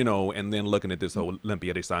and then looking at this whole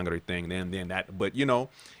Olympia de Sangre thing, then that, but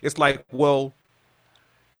it's like, well,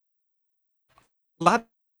 a lot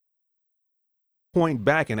point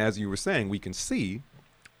back, and as you were saying, we can see,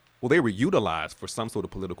 well, they were utilized for some sort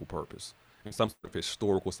of political purpose, and some sort of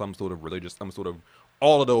historical, some sort of religious, some sort of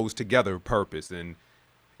all of those together purpose, and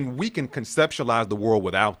we can conceptualize the world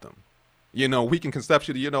without them. We can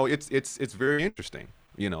conceptualize. It's very interesting.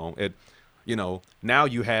 Now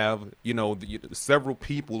you have several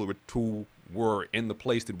people who were in the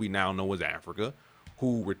place that we now know as Africa,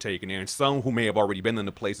 who were taken there, and some who may have already been in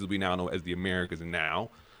the places we now know as the Americas, and now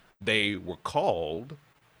they were called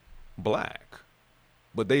black,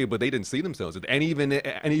 but they didn't see themselves, and even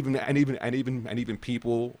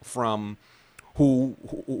people from who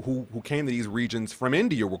came to these regions from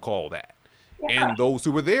India were called that, and those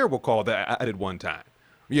who were there were called that at one time.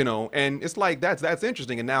 And it's like that's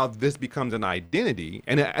interesting, and now this becomes an identity,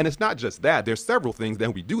 and it's not just that. There's several things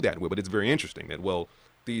that we do that with, but it's very interesting that, well,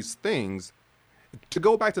 these things, to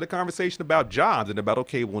go back to the conversation about jobs and about,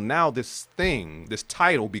 okay, well, now this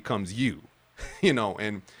title becomes you,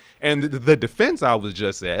 and the defense I was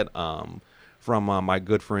just at from my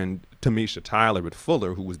good friend Tamisha Tyler at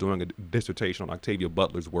Fuller, who was doing a dissertation on Octavia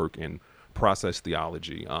Butler's work in process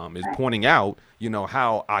theology, is pointing out,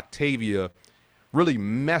 how Octavia really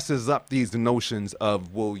messes up these notions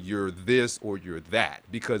of, well, you're this or you're that,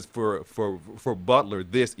 because for Butler,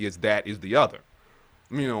 this is that is the other.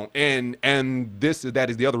 And this is that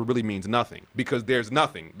is the other really means nothing, because there's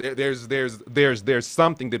nothing. There's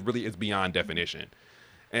something that really is beyond definition.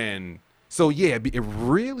 And so, yeah, it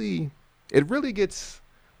really gets,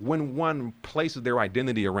 when one places their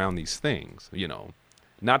identity around these things,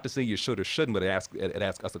 not to say you should or shouldn't, but it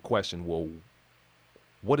asks us a question, well,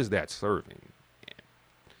 what is that serving?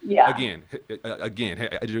 Yeah. Again,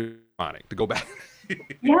 to go back.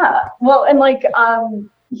 Yeah. Well, and like,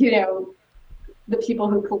 the people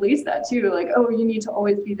who police that too, like, oh, you need to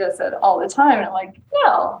always be this at all the time. And I'm like,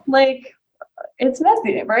 no, like, it's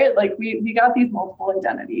messy, right? Like we got these multiple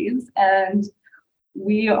identities and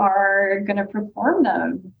we are going to perform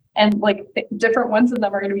them. And like different ones of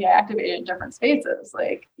them are going to be activated in different spaces.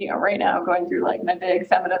 Like, right now I'm going through like my big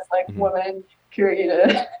feminist, like woman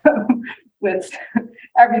period with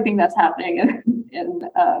everything that's happening in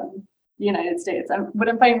the United States. And what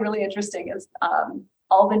I'm finding really interesting is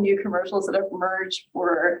all the new commercials that have emerged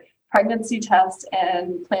for pregnancy tests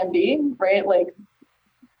and Plan B, right? Like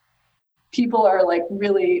people are like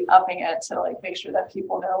really upping it to like make sure that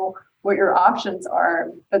people know what your options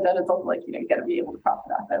are, but then it's also like, you got to be able to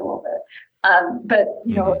profit off it a little bit. But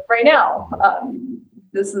right now,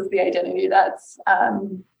 this is the identity that's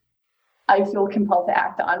I feel compelled to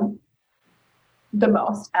act on the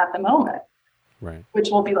most at the moment, right? Which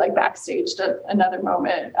will be like backstage to another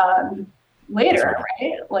moment later,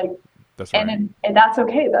 right? Like, that's right. And that's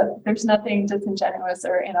okay. That there's nothing disingenuous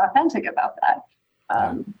or inauthentic about that.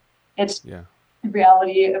 It's the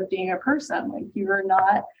reality of being a person. Like you're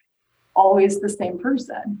not always the same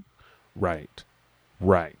person. Right.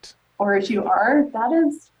 Or if you are, that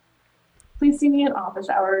is, please see me in office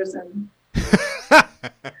hours and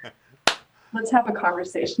let's have a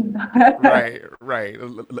conversation about it. Right.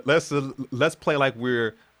 Let's play like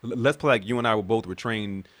you and I were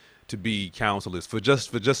trained to be counselors for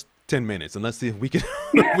just 10 minutes, and let's see if we can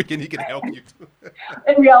he can help you.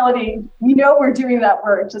 In reality, we're doing that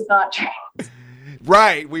work, just not trained.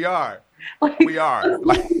 Right, we are. We are.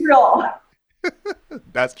 Like, real.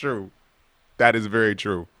 That's true. That is very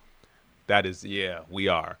true. That is, we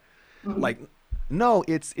are. Mm-hmm. Like, no,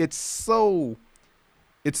 it's so.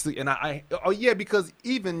 Because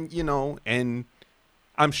even, and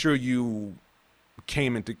I'm sure you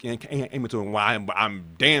came into why I'm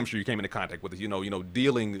damn sure you came into contact with us,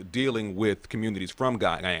 dealing with communities from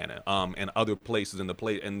Guyana, and other places in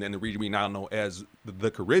the region we now know as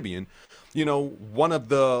the Caribbean. One of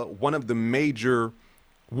the major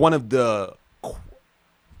one of the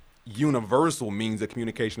universal means of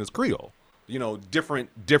communication is Creole. You know, different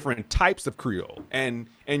types of Creole, and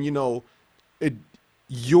you know, it,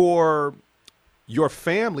 your your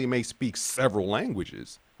family may speak several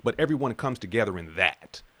languages, but everyone comes together in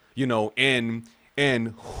that. You know, and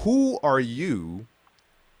who are you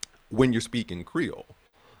when you're speaking Creole?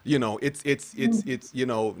 You know, it's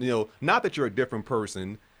not that you're a different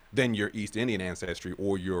person than your East Indian ancestry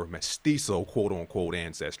or your mestizo quote unquote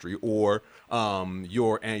ancestry or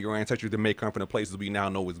your ancestry that may come from the places we now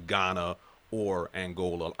know as Ghana or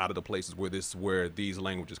Angola, out of the places where these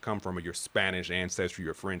languages come from, or your Spanish ancestry,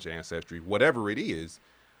 your French ancestry, whatever it is.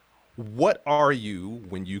 What are you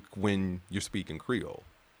when you're speaking Creole?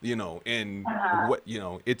 You know, and Uh-huh. what, you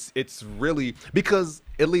know, it's really because,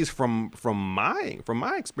 at least from my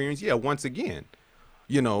experience, yeah, once again,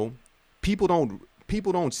 you know, people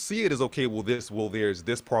don't see it as, okay, well there's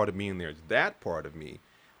this part of me and there's that part of me.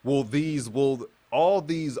 Well, these will all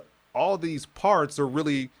these parts are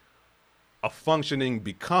really a functioning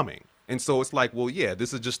becoming. And so it's like, well, yeah,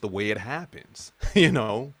 this is just the way it happens. You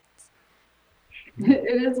know.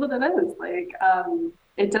 It is what it is. Like,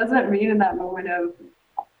 it doesn't mean in that moment of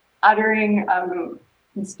uttering,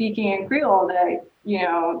 and speaking in Creole that,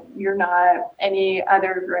 you're not any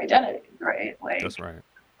other of your identities, right? That's Like, right.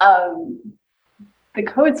 um, the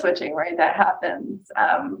code switching, right, that happens,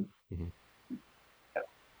 Hmm.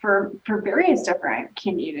 for various different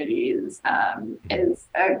communities, Hmm. is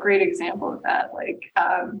a great example of that. Like,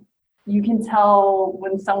 you can tell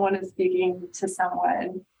when someone is speaking to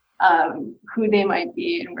someone, who they might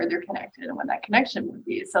be and where they're connected and what that connection would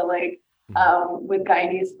be. So, like, Hmm. with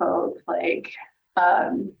Guyanese folk, like,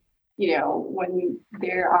 um, when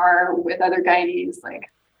they are with other Guyanese, like,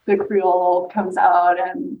 the Creole comes out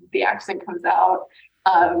and the accent comes out.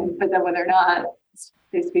 Hmm. But then when they're not,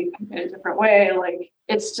 they speak in a different way. Like,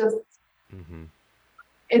 it's just, Hmm.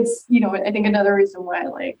 I think another reason why,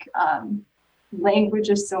 like, language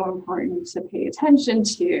is so important to pay attention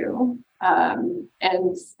to,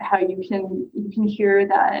 and how you can hear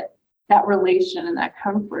that relation and that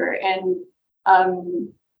comfort, and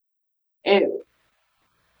um, it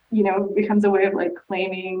becomes a way of, like,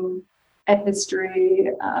 claiming a history,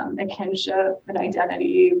 a kinship, an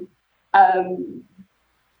identity. Um,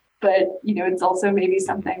 but it's also maybe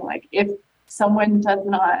something like, if someone does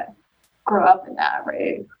not grow up in that,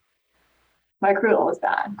 right? My Creole is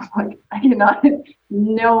bad. Like, I cannot,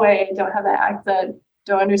 no way, don't have that accent,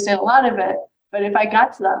 don't understand a lot of it. But if I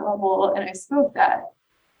got to that level and I spoke that,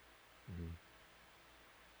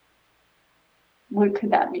 what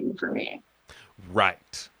could that mean for me?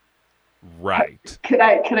 Right. Right. Could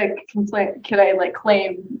I complain? Could I, like,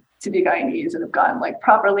 claim to be Guyanese and have gotten, like,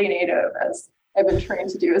 properly native as I've been trained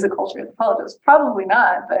to do as a culture anthropologist? Probably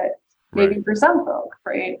not, but Right. maybe for some folk,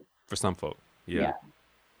 right? For some folk. Yeah. Yeah.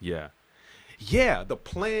 Yeah. Yeah, the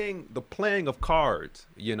playing of cards,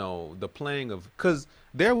 the playing of, cuz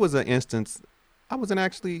there was an instance. I was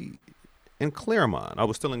actually in Claremont. I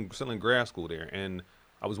was still in grad school there, and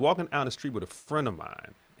I was walking down the street with a friend of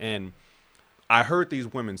mine, and I heard these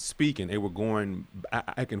women speaking. They were going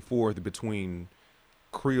back and forth between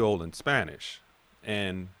Creole and Spanish,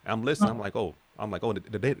 and I'm listening. I'm like, oh,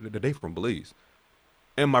 did they from Belize?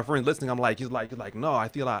 And my friend listening, he's like, no, I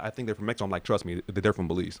think they're from Mexico. I'm like, trust me, they're from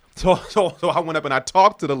Belize. So I went up and I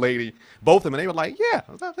talked to the lady, both of them, and they were like, yeah,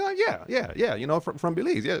 I was like, yeah, yeah, yeah, from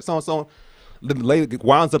Belize, yeah. So the lady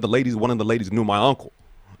winds up, one of the ladies knew my uncle,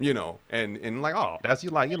 and like, oh, that's you,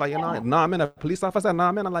 like, nah, man, a police officer,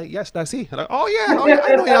 nah, man. I'm like, yes, that's he. I'm like, oh yeah, I know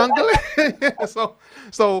your uncle.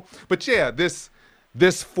 Yeah, but yeah,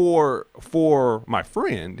 this for my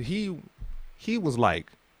friend, he was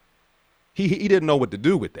like, he didn't know what to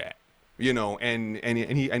do with that, and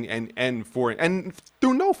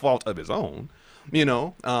through no fault of his own,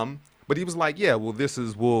 but he was like, yeah,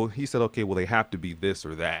 well, he said, okay, well, they have to be this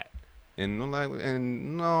or that, and I'm like,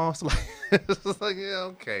 and no, it's like, it's like, yeah,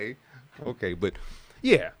 okay, okay, but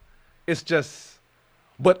yeah, it's just,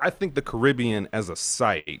 but I think the Caribbean as a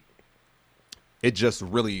site, it just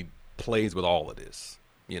really plays with all of this.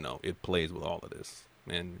 It plays with all of this,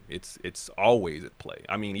 and it's always at play.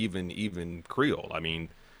 I mean, even Creole. I mean,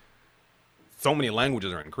 so many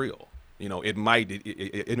languages are in Creole. It might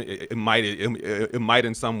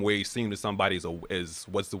in some ways seem to somebody as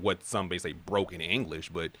what somebody say broken English,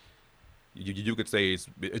 but you could say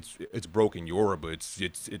it's broken Yoruba,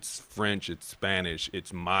 it's French, it's Spanish,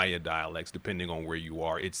 it's Maya dialects, depending on where you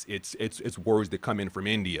are. It's words that come in from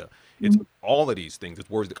India. It's all of these things. It's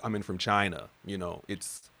words that come in from China.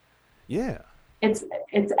 It's, yeah. It's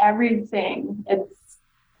everything.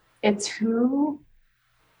 It's who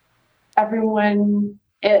everyone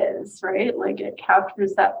is, right? Like it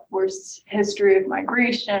captures that forced history of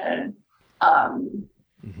migration,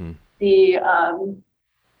 Mm-hmm. the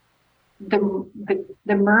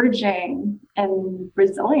the merging and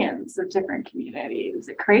resilience of different communities.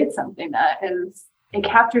 It creates something that is, it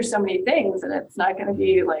captures so many things, and it's not going to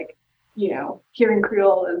be like, hearing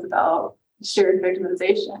Creole is about shared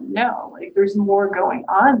victimization. No, like there's more going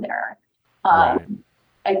on there. Right.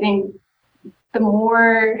 I think the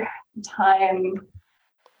more time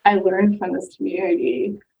I learned from this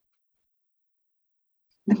community,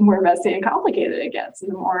 the more messy and complicated it gets,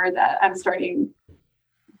 and the more that I'm starting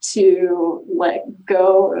to let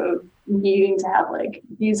go of needing to have like,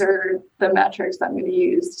 these are the metrics I'm going to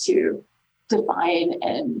use to define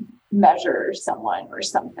and measure someone or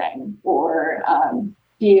something, or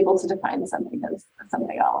be able to define something as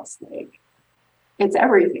something else. Like it's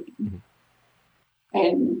everything. Mm-hmm.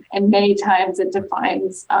 And many times it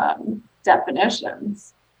defines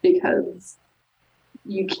definitions, because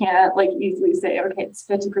you can't like easily say, okay, it's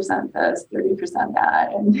 50% this, 30%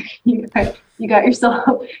 that, and you got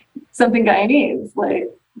yourself something Guyanese. Like,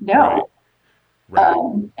 no. Right.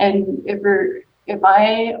 And if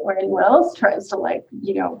I or anyone else tries to like,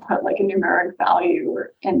 put like a numeric value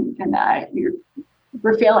or in that,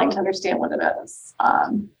 we're failing to understand what it is.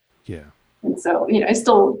 Yeah. And so, I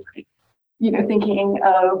still, thinking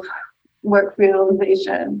of what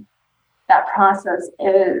creolization, that process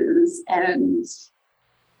is, and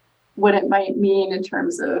what it might mean in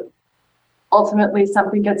terms of ultimately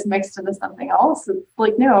something gets mixed into something else. It's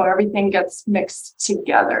like, no, everything gets mixed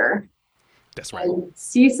together. That's right. And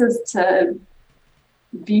ceases to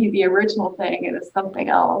be the original thing and is something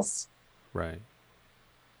else. Right.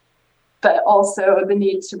 But also the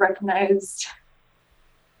need to recognize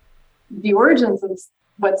the origins of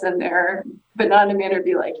what's in there, but not in a manner to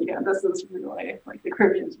be like, this is really like the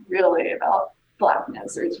Caribbean is really about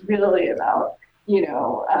Blackness, or it's really about,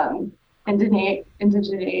 indigeneity,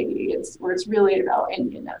 it's really about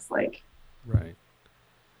Indianness. Like,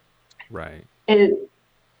 Right.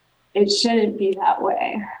 It shouldn't be that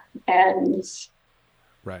way, and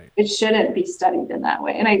it shouldn't be studied in that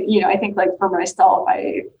way. And I think like for myself,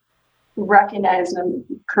 I recognize, and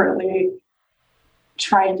I'm currently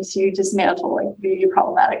trying to dismantle like the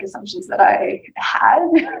problematic assumptions that I had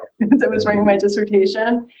as I was writing my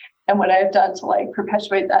dissertation, and what I've done to like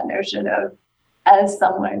perpetuate that notion of, as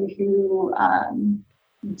someone who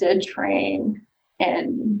did train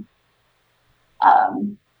in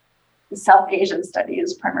South Asian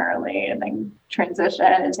studies primarily, and then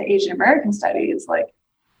transition into Asian American studies, like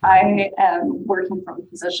I am working from a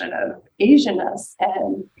position of Asianness,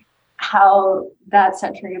 and how that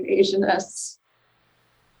centering of Asianness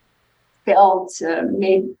failed to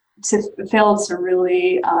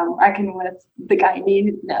really reckon with the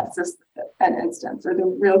Guyanese as an instance, or the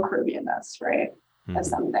real Caribbeanness, right? Mm-hmm. As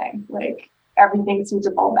something like everything seems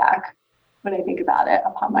to fall back, when I think about it,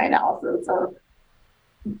 upon my analysis of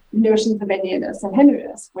notions of Indianness and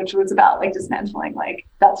Hinduness, which was about like dismantling, like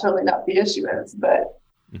that's really not the issue is, but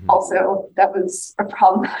also that was a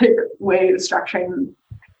problematic way of structuring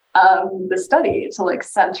the study to like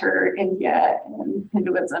center India and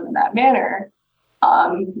Hinduism in that manner.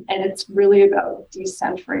 And it's really about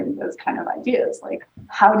decentering those kind of ideas. Like,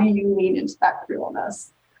 how do you lean into that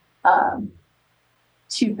Creoleness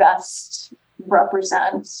to best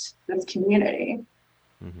represent this community,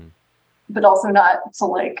 but also not to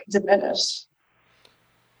like diminish,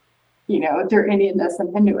 their Indianness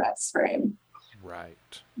and Hinduists, right? Right.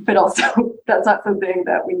 But also, that's not something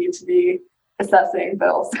that we need to be assessing. But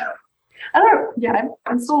also, I don't know. Yeah,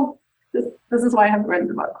 I'm still. This is why I haven't read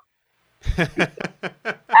the book. I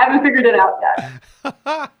haven't figured it out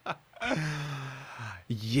yet.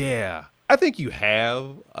 Yeah, I think you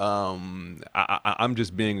have. I'm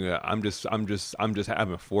just being. I'm just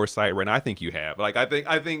having foresight right now. I think you have. Like, I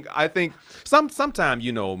think sometimes,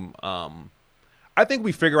 I think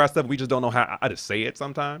we figure out stuff. We just don't know how to say it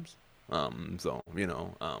sometimes. So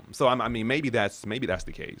I mean, maybe that's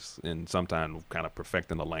the case, and sometimes kind of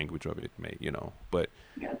perfecting the language of it, but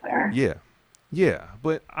yeah.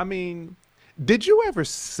 But I mean, did you ever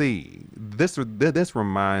see this? This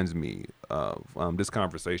reminds me of this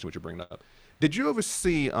conversation which you bring up. Did you ever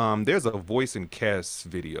see? There's a Voice and Kes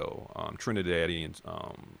video. Trinidadian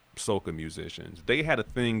soca musicians. They had a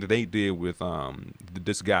thing that they did with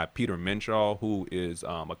this guy Peter Menshaw, who is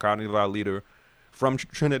a carnival leader from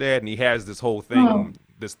Trinidad, and he has this whole thing.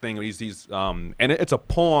 This thing. He's and it's a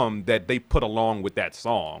poem that they put along with that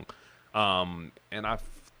song. And I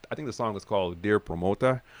think the song is called Dear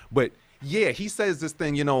Promoter. But yeah, he says this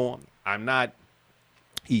thing, I'm not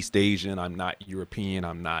East Asian, I'm not European,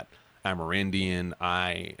 I'm not Amerindian.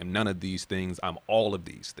 I am none of these things. I'm all of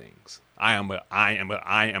these things. I am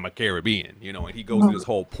a Caribbean, you know, and he goes through this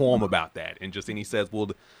whole poem about that. And he says,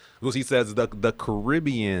 well, because he says the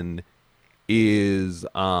Caribbean is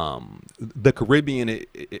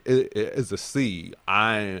is a sea.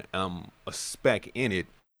 I am a speck in it.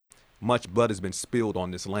 Much blood has been spilled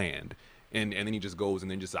on this land. And then he just goes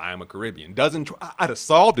and then just I am a Caribbean. Doesn't try to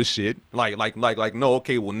solve the shit. Like no,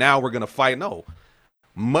 okay, well now we're gonna fight. No.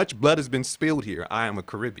 Much blood has been spilled here. I am a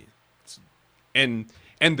Caribbean. And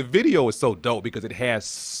the video is so dope because it has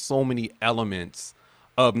so many elements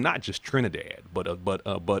of not just Trinidad, but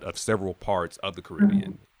of several parts of the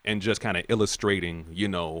Caribbean, and just kind of illustrating, you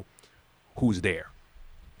know, who's there.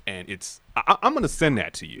 And I'm gonna send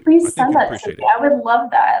that to you. Please send that to me. I would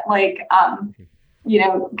love that. Like, you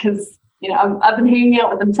know, because you know, I've been hanging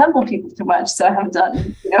out with them temple people too much, so I haven't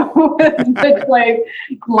done, you know, like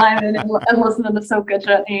climbing and listening to Soca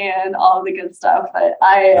Chutney and all the good stuff. But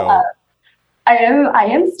I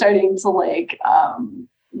am starting to like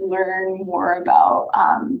learn more about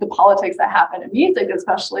the politics that happen in music,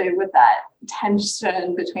 especially with that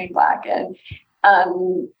tension between Black and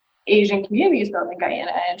Asian communities, both in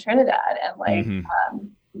Guyana and Trinidad, and like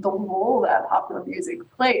the role that popular music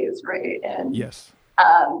plays, right? And yes.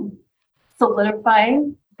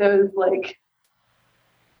 Solidifying those like,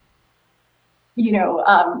 you know,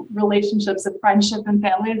 relationships of friendship and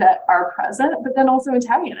family that are present, but then also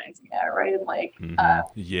antagonizing it, right? Like,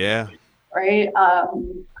 yeah. Right.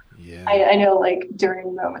 Yeah. I know like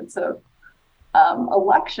during moments of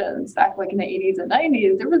elections back like in the 80s and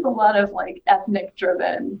 90s, there was a lot of like ethnic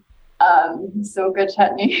driven Soca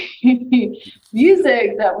Chutney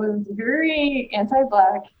music that was very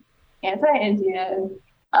anti-Black, anti-Indian,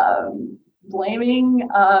 blaming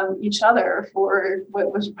each other for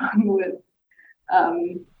what was wrong with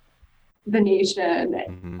the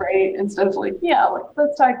nation, right? Instead of like, yeah, like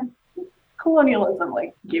let's talk colonialism,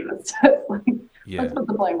 like gave us like let's put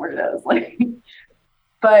the blame where it is, like.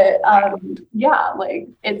 But yeah, like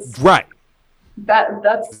it's right.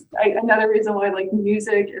 That's another reason why like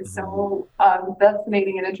music is so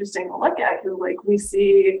fascinating and interesting to look at, because like we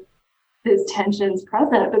see these tensions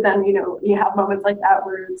present, but then you know you have moments like that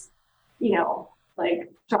where it's, you know,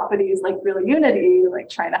 like Draupadi's like real unity, like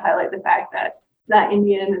trying to highlight the fact that that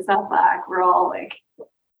Indian is not Black, we're all like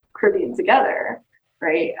Caribbean together,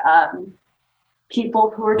 right?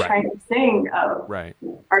 People who are trying to sing of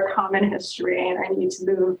our common history and our need to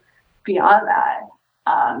move beyond that.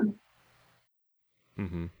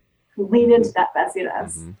 Lean into that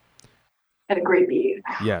messiness at a great beat.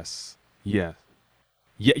 Yes. Yeah.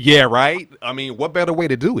 Yeah. Right. I mean, what better way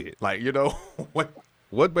to do it? Like, you know,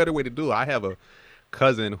 what better way to do it? I have a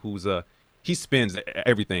cousin who's he spins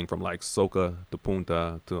everything from like soca to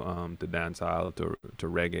punta to dancehall to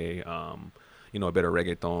reggae, you know, a better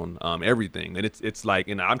reggaeton, everything. And it's like,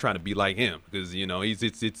 and I'm trying to be like him because, you know,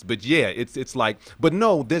 but yeah, it's like, but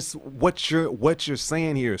no, this, what you're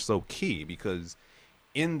saying here is so key, because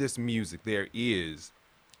in this music, there is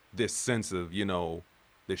this sense of, you know,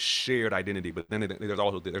 this shared identity, but then there's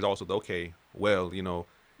also the, okay, well, you know,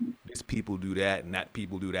 these people do that and that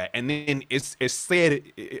people do that, and then it's said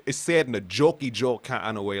in a jokey joke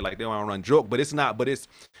kind of way, like they want to run joke, but it's not, but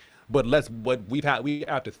we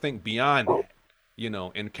have to think beyond that, you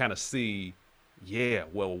know, and kind of see, yeah,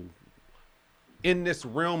 well, in this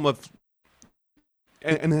realm of,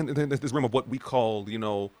 and then this realm of what we call, you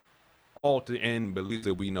know, alter and believe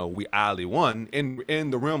that we know we Ali one, in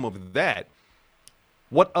the realm of that,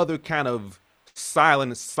 what other kind of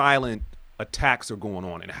silent attacks are going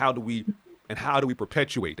on, and how do we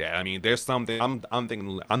perpetuate that? I mean, there's something I'm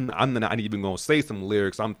thinking, I'm not even gonna say some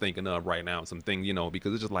lyrics I'm thinking of right now, something, you know,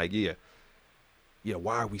 because it's just like, yeah,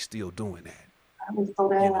 why are we still doing that? I'm still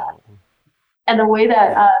doing that. And the way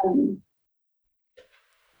that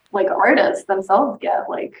like artists themselves get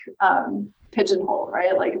like pigeonholed,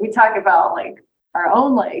 right? Like we talk about like our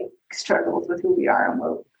own like struggles with who we are and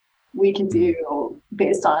what we can do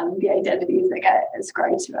based on the identities that get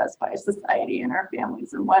ascribed to us by society and our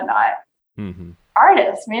families and whatnot.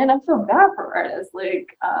 Artists, man, I feel bad for artists.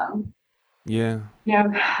 Like, you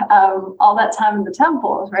know, all that time in the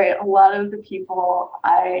temples, right? A lot of the people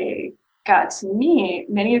I got to meet,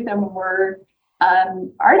 many of them were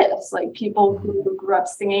artists, like people who grew up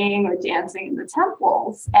singing or dancing in the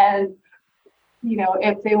temples. And, you know,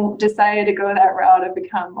 if they decided to go that route and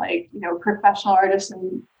become like, you know, professional artists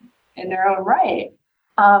in their own right,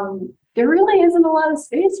 there really isn't a lot of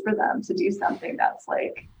space for them to do something that's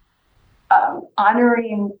like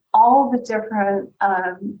honoring all the different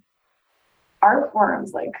art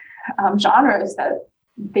forms, like genres that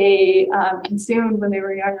they consumed when they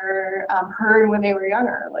were younger, heard when they were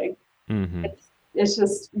younger. Like Mm-hmm. it's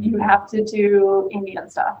just you have to do Indian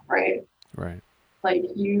stuff, right? Right. Like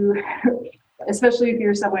you, especially if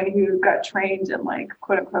you're someone who got trained in like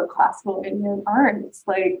quote unquote classical Indian arts,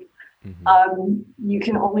 like Mm-hmm. you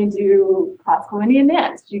can only do classical Indian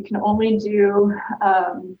dance. You can only do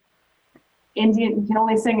Indian. You can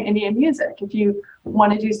only sing Indian music. If you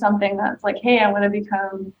want to do something that's like, hey, I want to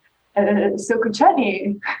become a Soka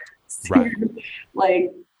Chetney singer, Right.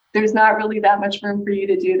 like there's not really that much room for you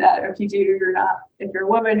to do that. If you do, you're not. If you're a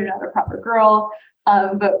woman, you're not a proper girl.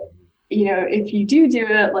 But you know, if you do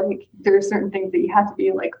it, like there are certain things that you have to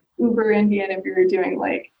be like uber Indian if you're doing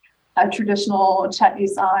like a traditional Chetney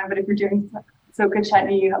song. But if you're doing Soka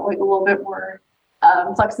Chetney, you have like a little bit more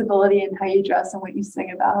flexibility in how you dress and what you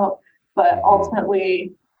sing about. But Mm-hmm.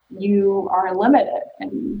 ultimately, you are limited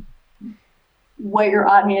in what your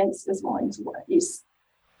audience is willing to let you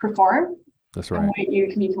perform That's and right. what you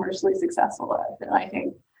can be commercially successful at. And I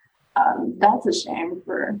think that's a shame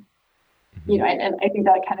for, you know, and I think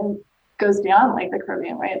that kind of goes beyond like the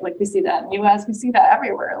Caribbean, right? Like we see that in the US, we see that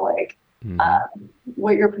everywhere. Like Mm-hmm.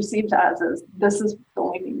 what you're perceived as is this is the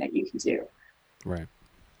only thing that you can do. Right.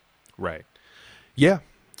 Right. Yeah.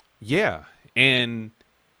 Yeah. And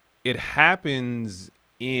it happens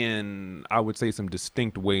in, I would say, some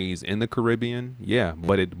distinct ways in the Caribbean. Yeah,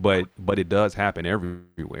 but it does happen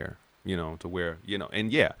everywhere, you know, to where, you know,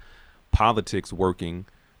 and yeah, politics working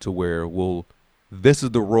to where, well, this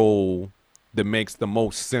is the role that makes the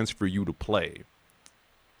most sense for you to play.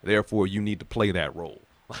 Therefore, you need to play that role.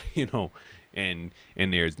 You know, and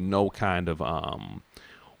there's no kind of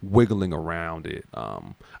wiggling around it.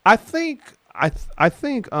 I think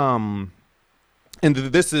and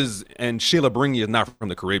this is, and Sheila Bringy is not from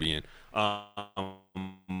the Caribbean, as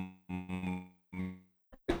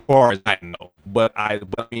far as I know. But I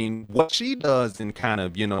mean, what she does in kind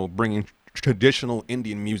of, you know, bringing traditional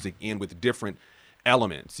Indian music in with different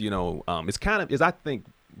elements, you know, is kind of, is, I think,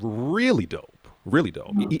 really dope. Really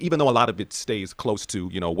dope. Even though a lot of it stays close to,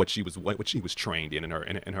 you know, what she was trained in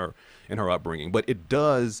her upbringing, but it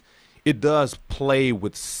does play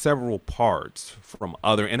with several parts from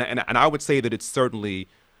other, and I would say that it's certainly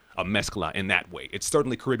a mezcla in that way. It's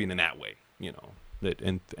certainly Caribbean in that way, you know, that,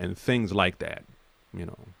 and things like that, you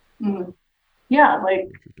know. Mhm. Yeah, like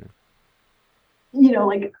you know,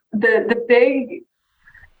 like the big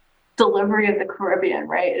delivery of the Caribbean,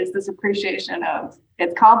 right, is this appreciation of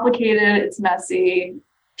it's complicated, it's messy,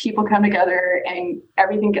 people come together and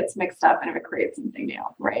everything gets mixed up and it creates something new,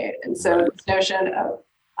 right? And so Right. this notion of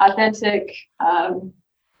authentic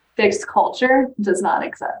fixed culture does not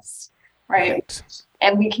exist, right? Right.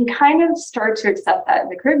 And we can kind of start to accept that in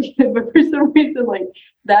the Caribbean, but for some reason, like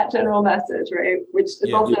that general message, right, which is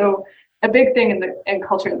Yeah. also a big thing in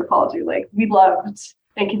culture anthropology. Like we loved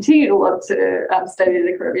and continue to love to study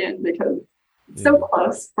the Caribbean because it's so Yeah.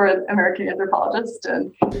 close for an American anthropologist,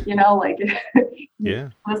 and you know, like Yeah.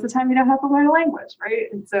 most of the time you don't have to learn a language,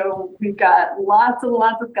 right? And so we've got lots and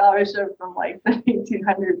lots of scholarship from like the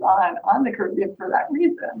 1800s on the Caribbean for that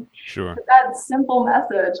reason. Sure. But that simple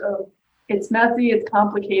message of it's messy, it's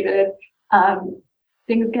complicated,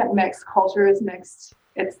 things get mixed, culture is mixed,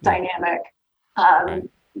 it's Yeah. dynamic. Right.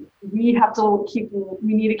 We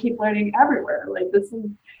need to keep learning everywhere. Like this is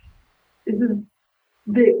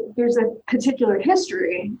there's a particular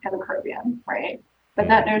history in the Caribbean, right? But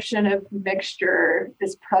that notion of mixture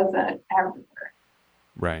is present everywhere.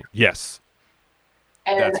 Right. Yes.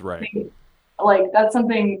 And That's I right. think like that's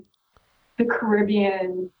something the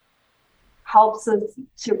Caribbean helps us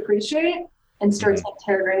to appreciate and start to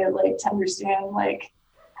integrate it, like to understand like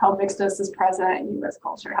how mixedness is present in US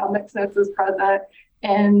culture, how mixedness is present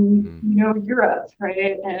in, you know, Europe,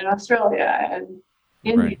 right? And Australia and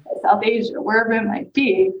India, Right. South Asia, wherever it might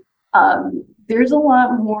be. There's a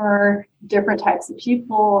lot more different types of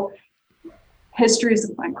people, histories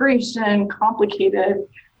of migration, complicated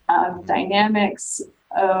dynamics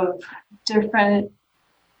of different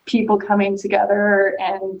people coming together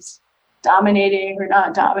and dominating or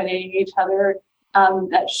not dominating each other,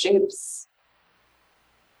 that shapes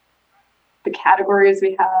the categories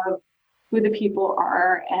we have, who the people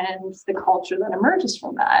are, and the culture that emerges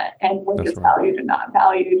from that, and what That's gets right. valued and not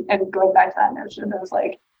valued. And going back to that notion of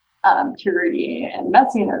like purity and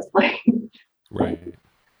messiness, like Right.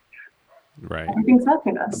 Right. everything's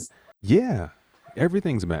messiness. Yeah.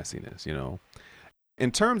 Everything's messiness, you know.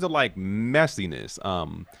 In terms of like messiness,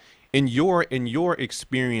 in your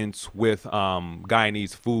experience with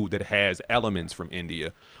Guyanese food that has elements from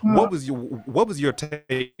India, what was your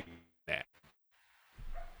take on that?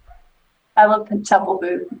 I love temple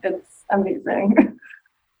food. It's amazing.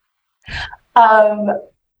 Um,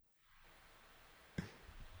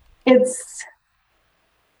 it's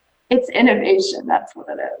it's innovation. That's what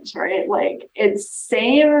it is, right? Like it's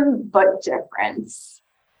same but different,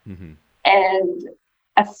 Mm-hmm. and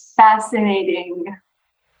a fascinating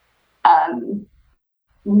um,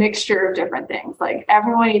 mixture of different things. Like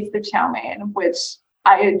everyone eats the chow mein, which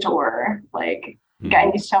I adore. Like Mm-hmm.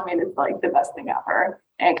 Guyanese chow mein is like the best thing ever.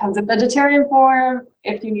 And it comes in vegetarian form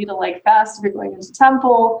if you need to like fast if you're going into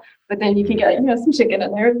temple, but then you can get, some chicken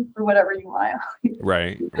in there for whatever you want.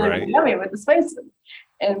 Right, Really right. yummy with the spices.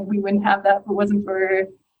 And we wouldn't have that if it wasn't for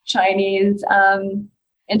Chinese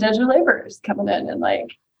indentured laborers coming in and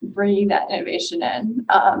like bringing that innovation in.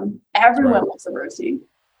 That's Everyone right. loves a roti.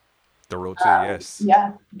 The roti, yes.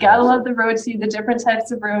 Yeah, gotta Yes. love the roti, the different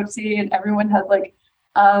types of roti, and everyone has like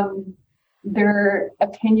um, their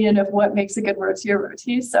opinion of what makes a good roti or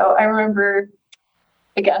roti. So I remember,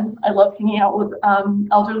 again, I love hanging out with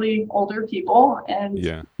elderly, older people, and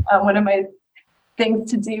Yeah. one of my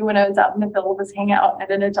things to do when I was out in the field was hang out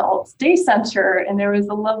at an adult day center, and there was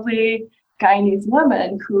a lovely Guyanese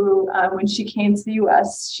woman who, when she came to the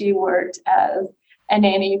U.S., she worked as a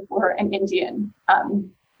nanny for an Indian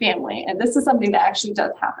family, and this is something that actually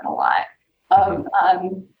does happen a lot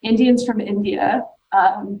Mm-hmm. of Indians from India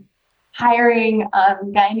hiring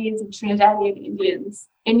Guyanese and Trinidadian Indians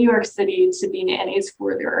in New York City to be nannies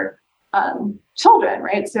for their children,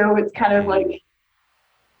 right? So it's kind of Mm-hmm. like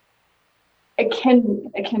a kindred,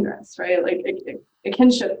 right? Like a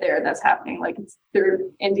kinship there that's happening. Like it's they're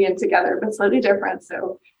Indian together, but slightly different.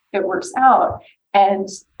 So it works out. And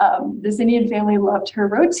this Indian family loved her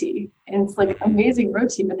roti, and it's like Mm-hmm. amazing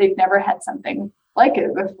roti, but they've never had something like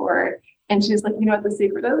it before. And she's like, you know what the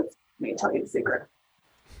secret is? Let me tell you the secret.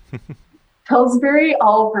 Pillsbury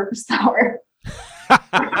all-purpose flour.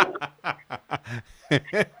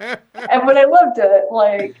 And when I loved it,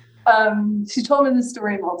 like she told me the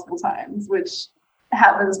story multiple times, which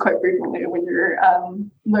happens quite frequently when you're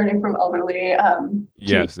learning from elderly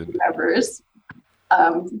Yes. community members.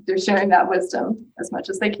 They're sharing that wisdom as much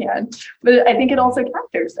as they can. But I think it also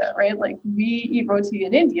captures it, right? Like we eat roti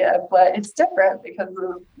in India, but it's different because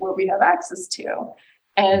of what we have access to.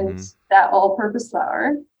 And Mm-hmm. that all-purpose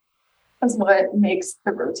flour is what makes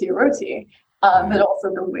the roti a roti, Mm-hmm. but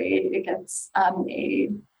also the way it gets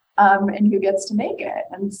made and who gets to make it.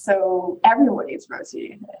 And so everyone eats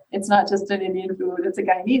roti. It's not just an Indian food, it's a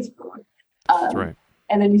Guyanese food. That's Um, right.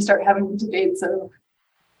 and then you start having debates of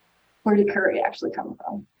where did curry actually come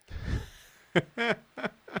from?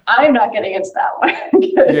 I'm not getting into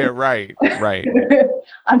Yeah, that right, right. one.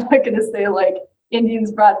 I'm not going to say like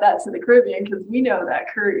Indians brought that to the Caribbean because we know that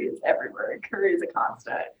curry is everywhere. Curry is a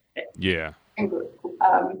constant Yeah, in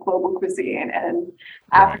global cuisine, and right.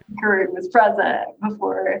 African curry was present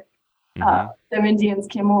before Mm-hmm. the Indians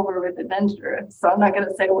came over with adventurers. So I'm not going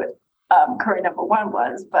to say what curry number one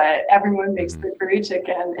was, but everyone makes Mm-hmm. their curry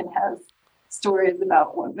chicken and has stories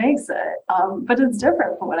about what makes it. But it's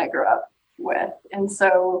different from what I grew up with. And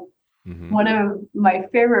so Mm-hmm. one of my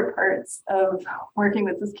favorite parts of working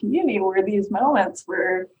with this community were these moments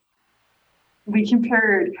where we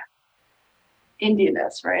compared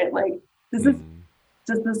Indianness, right? Like, does this Mm-hmm.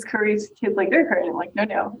 does this curry taste like their curry? And I'm like, no,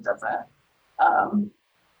 it doesn't. Um,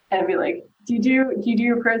 and I'd be like, do you do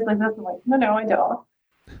your curries like this? I'm like, no, I don't.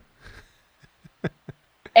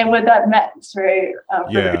 And what that meant, right,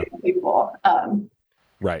 for Yeah, the people.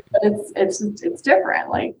 right. But it's different.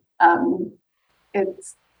 Like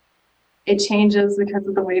it's it changes because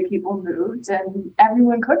of the way people moved, and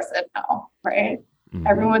everyone cooks it now, right? Mm-hmm.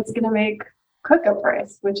 Everyone's gonna make cook-up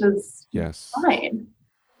rice, which is Yes, fine.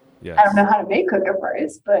 I don't know yes. how to make cook-up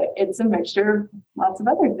rice, but it's a mixture of lots of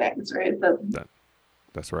other things, right? That That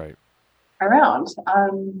that's right. around.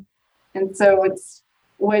 And so it's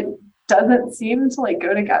what doesn't seem to like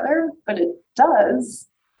go together, but it does,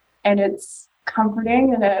 and it's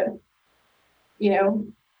comforting, and it you know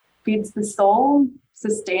feeds the soul,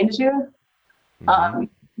 sustains you. Mm-hmm. Um,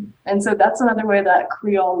 and so that's another way that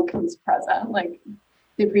Creole becomes present, like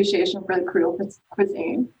the appreciation for the Creole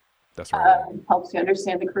cuisine That's right. helps you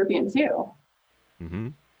understand the Caribbean too. Mm-hmm.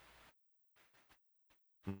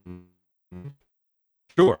 Mm-hmm.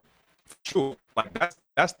 Sure, sure. Like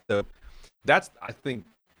that's I think,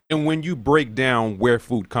 and when you break down where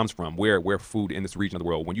food comes from, where food in this region of the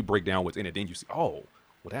world, when you break down what's in it, then you see, oh,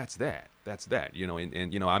 well, that's that,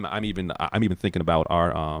 and I'm even thinking about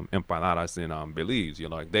our empanadas in Belize,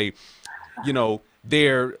 like they, you know,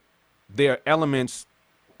 they're elements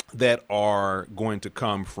that are going to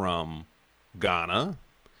come from Ghana.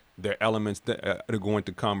 They're elements that are going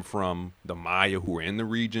to come from the Maya who are in the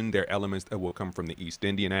region. They're elements that will come from the East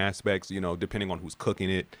Indian aspects, depending on who's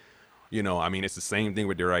cooking it. You know, I mean, it's the same thing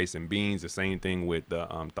with the rice and beans, the same thing with the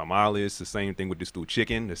tamales, the same thing with the stewed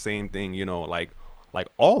chicken, the same thing, you know, like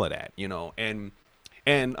all of that, you know, and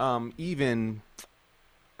even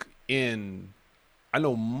in, I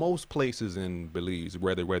know most places in Belize,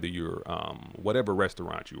 whether you're whatever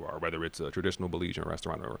restaurant you are, whether it's a traditional Belizean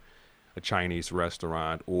restaurant or a Chinese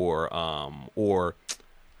restaurant or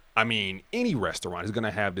I mean any restaurant is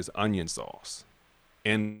gonna have this onion sauce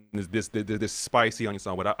and this spicy onion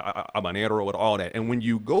sauce with habanero with all that. And when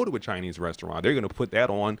you go to a Chinese restaurant, they're gonna put that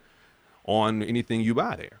on anything you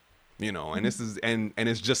buy there, you know. And this is and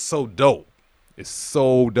it's just so dope. It's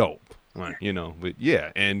so dope, right, you know. But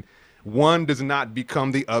yeah, and one does not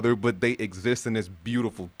become the other, but they exist in this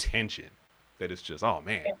beautiful tension that is just, oh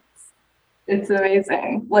man. It's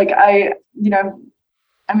amazing. Like I'm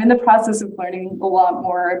in the process of learning a lot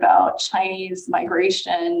more about Chinese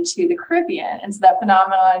migration to the Caribbean. And so that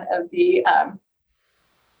phenomenon of the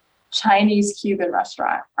Chinese Cuban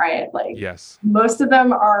restaurant, right? Like Yes. most of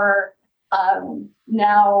them are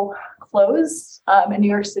now closed in New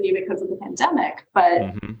York City because of the pandemic. But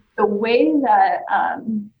Mm-hmm. the way that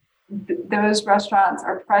those restaurants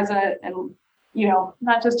are present and, you know,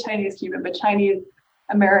 not just Chinese Cuban, but Chinese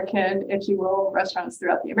American, if you will, restaurants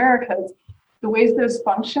throughout the Americas, the ways those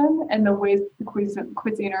function and the ways the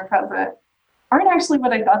cuisine are present aren't actually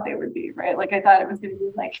what I thought they would be, right? Like I thought it was going to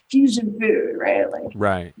be like fusion food, right? Like,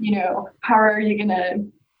 Right. you know, how are you going to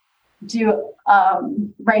do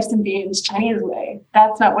rice and beans Chinese way?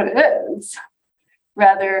 That's not what it is.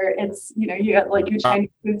 Rather, it's, you know, you got like your Chinese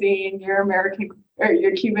cuisine, your American or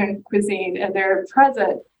your Cuban cuisine, and they're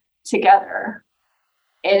present together.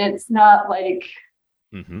 And it's not like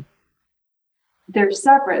Mm-hmm. they're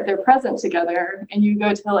separate, they're present together. And you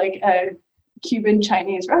go to like a Cuban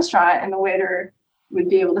Chinese restaurant and the waiter would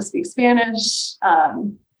be able to speak Spanish. I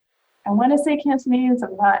want to say Cantonese,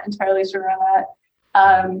 I'm not entirely sure on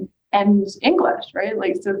that. And English, right?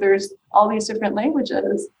 Like, so there's all these different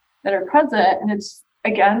languages that are present. And it's,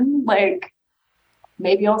 again, like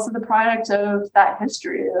maybe also the product of that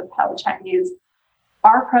history of how Chinese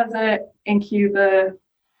are present in Cuba,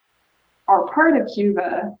 are part of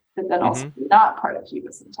Cuba, but then also not part of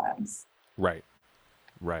Cuba sometimes. Right.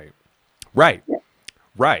 Right. Yeah.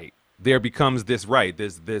 Right. There becomes this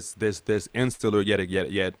this insular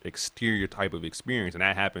yet exterior type of experience, and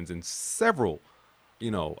that happens in several,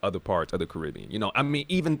 you know, other parts of the Caribbean. You know, I mean,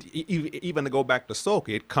 even to go back to soca,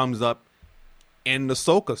 it comes up in the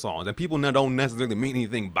soca songs, and people don't necessarily mean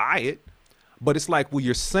anything by it, but it's like, well,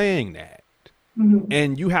 you're saying that,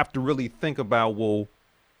 and you have to really think about, well,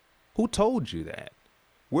 who told you that?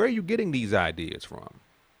 Where are you getting these ideas from?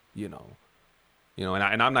 You know,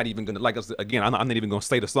 and I'm not even gonna, like, again, I'm not even gonna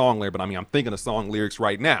say the song lyric, but I mean, I'm thinking of song lyrics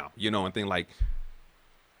right now, you know, and think like,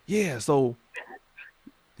 yeah, so,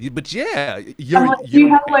 but yeah, Do you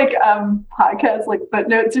have like podcasts like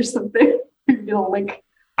footnotes or something? You know, like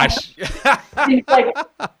like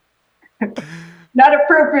not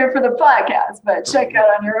appropriate for the podcast, but check out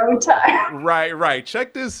on your own time. Right.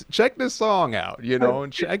 Check this song out, you know,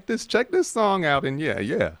 and check this song out, and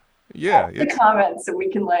yeah. The comments so we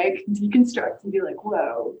can like deconstruct and be like,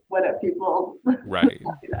 whoa, what if people Right.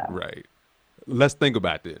 Let's think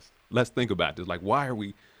about this. Like, why are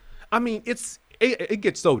we? I mean, it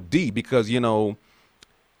gets so deep because, you know,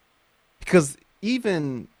 because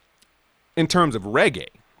even in terms of reggae,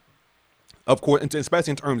 of course, and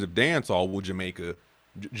especially in terms of dancehall, well, Jamaica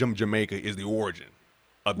is the origin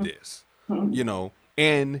of this, you know,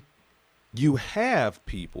 and you have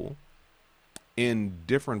people in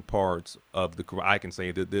different parts of the, I can say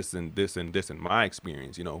that this and in my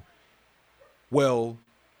experience, you know, well,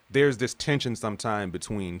 there's this tension sometime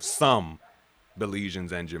between some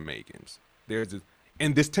Belizeans and Jamaicans.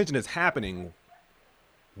 And this tension is happening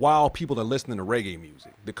while people are listening to reggae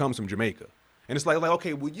music that comes from Jamaica. And it's like,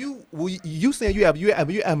 okay, you saying you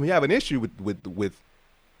have an issue with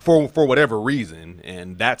for whatever reason,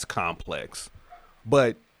 and that's complex.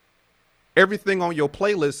 But everything on your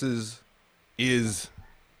playlist is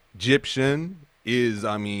Egyptian,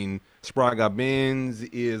 I mean, Spraga Benz,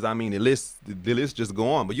 the list just go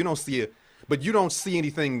on. But you don't see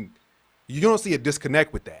anything, you don't see a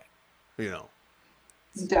disconnect with that, you know.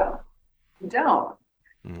 Don't.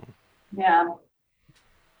 Yeah.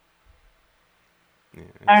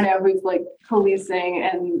 I don't know who's like policing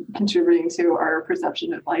and contributing to our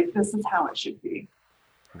perception of like, this is how it should be.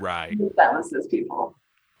 Right. Silences people.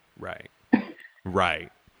 Right.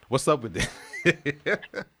 What's up with that?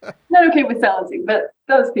 Not okay with silencing, but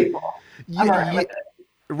those people. I'm all right with it.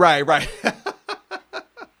 Right.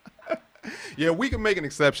 Yeah, we can make an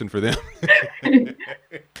exception for them.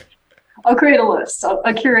 I'll create a list.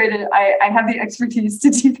 I'll curate it. I have the expertise to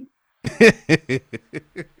do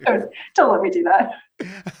that. Don't let me do that.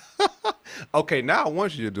 Okay, now I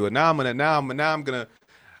want you to do it. I'm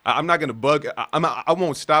not gonna bug. I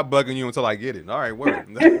won't stop bugging you until I get it. All right, word.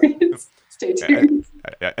 Stay tuned.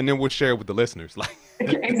 And then we'll share it with the listeners. Like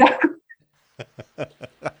Exactly.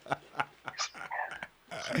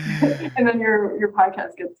 And then your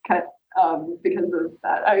podcast gets cut because of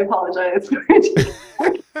that. I apologize.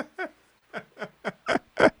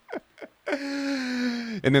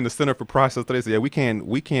 And then the Center for Process Studies, yeah, we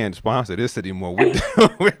can't sponsor this anymore.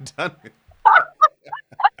 We're done.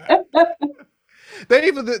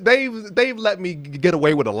 They've let me get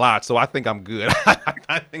away with a lot, so I think I'm good.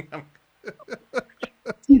 I think I'm good.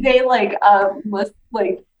 Do they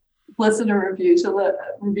listen to review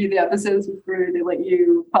the episodes before they let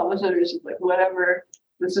you publish it, or is it just like whatever,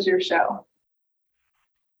 this is your show?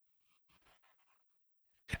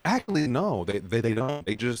 Actually, no, they don't.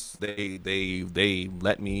 They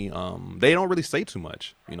let me. They don't really say too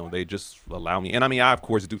much. They just allow me. And I mean, I of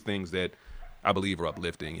course do things that I believe are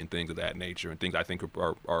uplifting and things of that nature, and things I think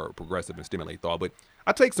are progressive and stimulate thought. But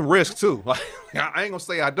I take some risks too. Like, I ain't gonna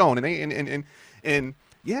say I don't. And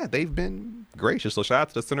yeah, they've been gracious. So shout out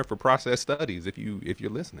to the Center for Process Studies if you're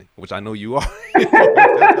listening, which I know you are.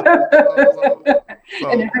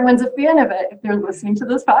 And everyone's a fan of it if they're listening to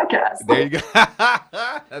this podcast. There you go.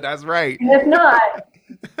 That's right. And if not,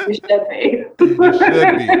 you should be. You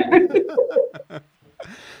should be.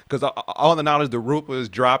 Because all the knowledge the Rupa is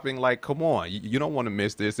dropping, like, come on, you don't want to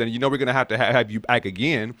miss this. And we're going to have you back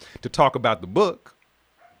again to talk about the book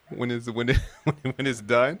when it's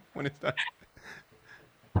done.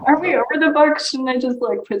 Are we over the book? Shouldn't I just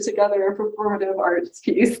put together a performative arts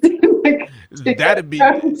piece?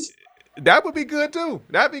 That would be good too.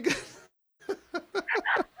 That'd be good.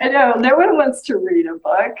 I know no one wants to read a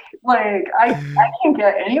book. I can't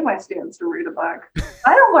get any of my students to read a book.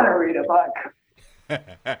 I don't want to read a book.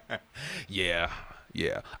 Yeah.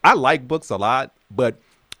 I like books a lot, but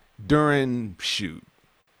during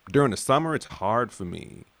the summer, it's hard for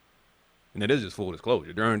me. And it is just full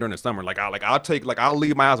disclosure. During the summer, I'll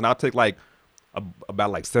leave my house and I'll take about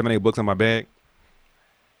 7-8 books in my bag.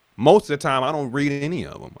 Most of the time, I don't read any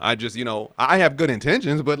of them. I just, I have good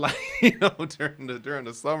intentions, but during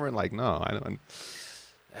the summer, no, I don't.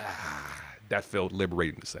 That felt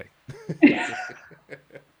liberating to say.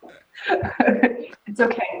 It's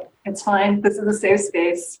okay. It's fine. This is a safe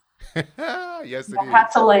space. Yes, it is. You don't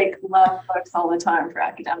have to love books all the time for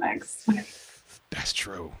academics. That's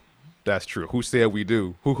true. Who said we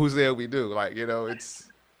do? Who said we do? It's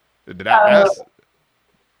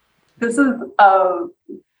this is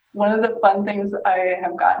one of the fun things I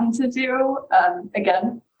have gotten to do.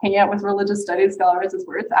 Again, hanging out with religious studies scholars is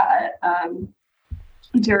where it's at.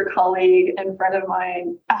 A dear colleague and friend of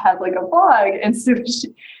mine had a blog, and so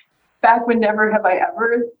back when Never Have I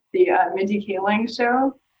Ever, the Mindy Kaling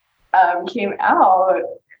show, came out,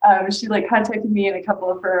 she contacted me and a couple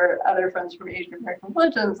of her other friends from Asian American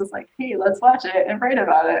religions, was like, hey, let's watch it and write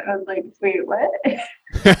about it. And I was like, wait, what?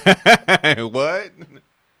 What?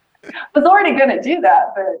 I was already going to do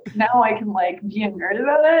that, but now I can be a nerd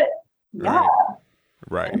about it. Yeah.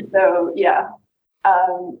 Right. And so, yeah,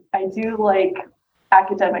 I do like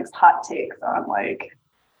academics' hot takes on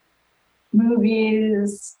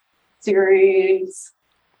movies, series.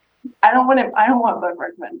 I don't want book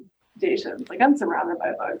recommendations. I'm surrounded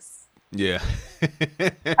by books. Yeah.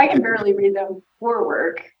 I can barely read them for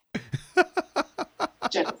work.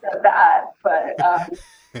 Just said that, but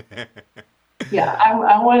yeah, I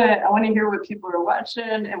want to hear what people are watching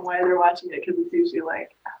and why they're watching it, because it's usually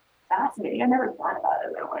fascinating. I never thought about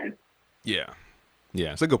it that way. Yeah,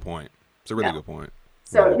 it's a good point. It's a really good point.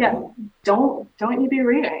 So don't you be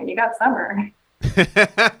reading? You got summer.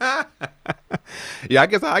 Yeah, I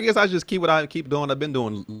guess I just keep what I keep doing. I've been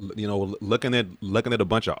doing, looking at a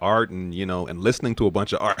bunch of art and and listening to a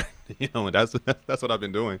bunch of art, and that's what I've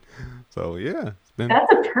been doing. So yeah,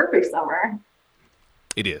 that's a perfect summer.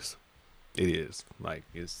 It is. It's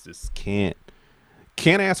just can't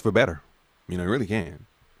ask for better. It really can.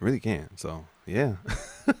 So yeah.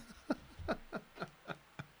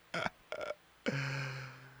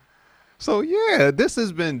 So yeah, this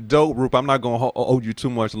has been dope, Rupa. I'm not gonna hold you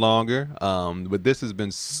too much longer, but this has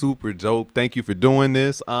been super dope. Thank you for doing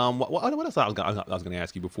this. What else I was gonna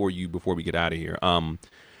ask you before we get out of here?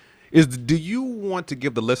 Do you want to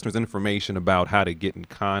give the listeners information about how to get in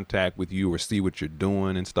contact with you or see what you're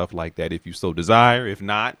doing and stuff like that, if you so desire? If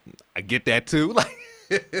not, I get that too.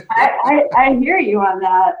 I hear you on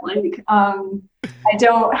that. I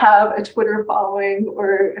don't have a Twitter following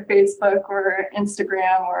or a Facebook or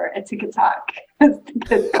Instagram or a TikTok, as the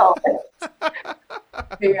kids call it.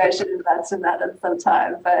 Maybe I should invest in that at some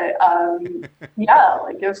time. But yeah,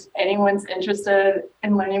 like if anyone's interested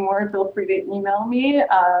in learning more, feel free to email me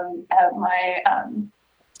at my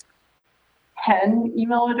Penn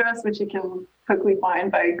email address, which you can quickly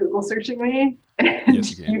find by Google searching me. And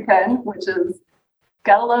Yes, you can. you can, which is,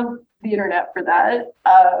 gotta love the internet for that.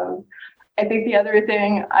 I think the other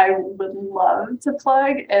thing I would love to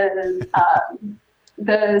plug is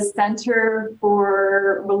the Center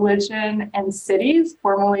for Religion and Cities,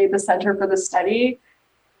 formerly the Center for the Study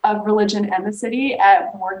of Religion and the City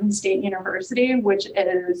at Morgan State University, which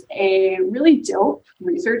is a really dope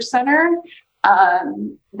research center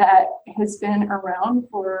that has been around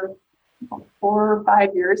for 4 or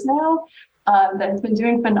 5 years now, that has been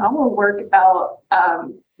doing phenomenal work about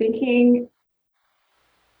thinking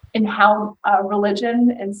in how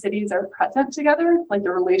religion and cities are present together, like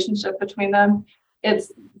the relationship between them.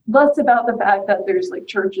 It's less about the fact that there's like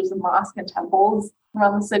churches and mosques and temples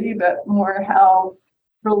around the city, but more how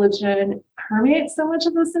religion permeates so much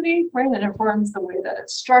of the city, right? And informs the way that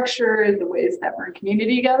it's structured, the ways that we're in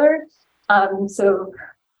community together. So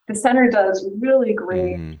the center does really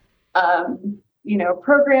great,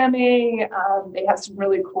 programming. They have some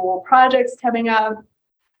really cool projects coming up.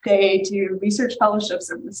 They do research fellowships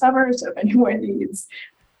over the summer. So if anyone needs,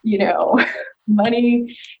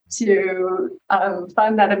 money to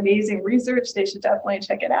fund that amazing research, they should definitely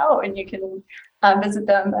check it out. And you can visit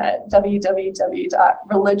them at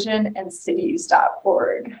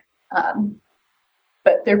www.religionandcities.org.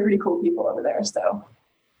 But they're pretty cool people over there. So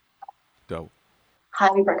Dope.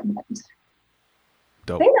 highly recommend. I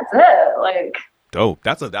Dope. think that's it. Like, Dope.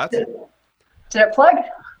 That's did I plug?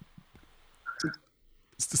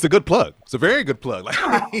 it's a good plug. It's a very good plug.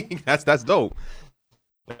 Like that's dope.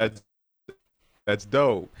 That's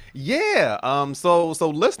dope. Yeah. So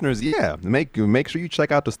listeners, yeah, make sure you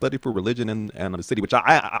check out the Study for Religion and the City, which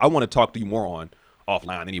I want to talk to you more on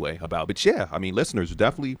offline anyway about. But yeah, I mean, listeners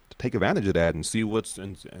definitely take advantage of that and see what's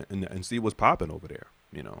and see what's popping over there,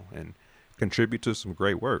 and contribute to some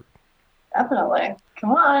great work. Definitely.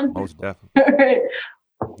 Come on. Most definitely. All right.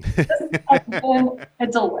 This has been a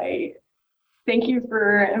delight. Thank you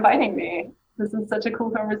for inviting me. This is such a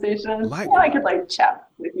cool conversation. I could chat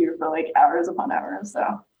with you for hours upon hours.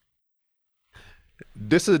 So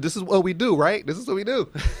this is what we do, right? This is what we do.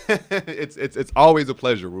 It's always a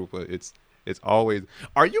pleasure, Rupa. It's always.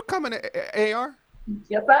 Are you coming to AR?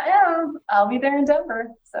 Yes, I am. I'll be there in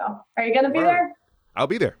Denver. So are you gonna be there? I'll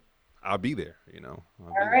be there. All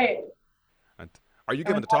right. Are you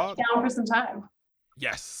giving the talk? Down for some time.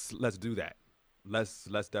 Yes, let's do that. Let's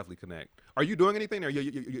definitely connect. Are you doing anything, or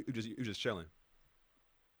you just chilling?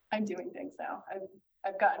 I'm doing things now.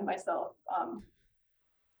 I've gotten myself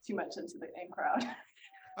too much into the in crowd.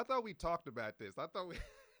 I thought we talked about this. I thought we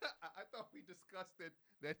discussed it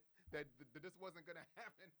that this wasn't gonna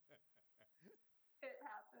happen. It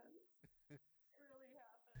happened. It really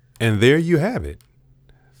happened. And there you have it.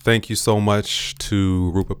 Thank you so much to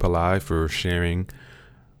Rupa Pillai for sharing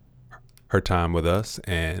her time with us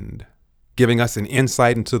and giving us an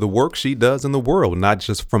insight into the work she does in the world, not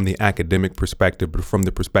just from the academic perspective, but from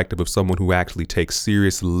the perspective of someone who actually takes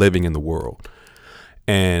serious living in the world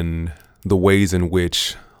and the ways in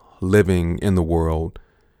which living in the world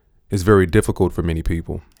is very difficult for many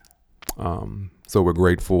people. So we're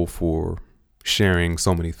grateful for sharing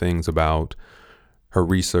so many things about her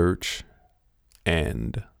research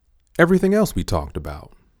and everything else we talked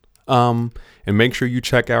about. And make sure you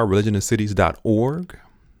check out religionandcities.org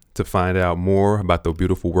to find out more about the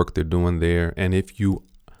beautiful work they're doing there. And if you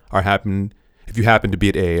happen to be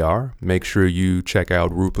at AAR, make sure you check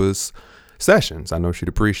out Rupa's sessions. I know she'd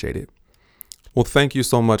appreciate it. Well, thank you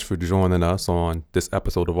so much for joining us on this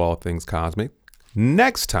episode of All Things Cosmic.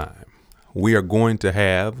 Next time, we are going to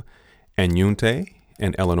have Anyunte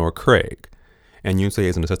and Eleanor Craig. Anyunte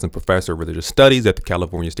is an assistant professor of religious studies at the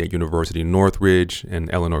California State University, Northridge, and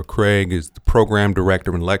Eleanor Craig is the program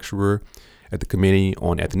director and lecturer at the Committee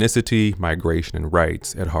on Ethnicity, Migration, and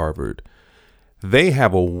Rights at Harvard. They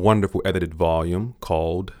have a wonderful edited volume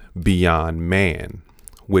called Beyond Man,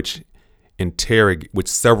 which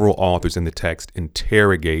several authors in the text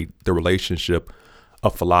interrogate the relationship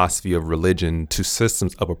of philosophy of religion to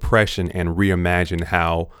systems of oppression and reimagine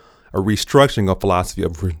how a restructuring of philosophy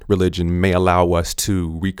of religion may allow us to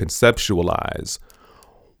reconceptualize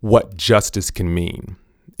what justice can mean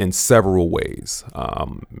in several ways.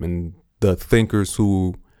 And the thinkers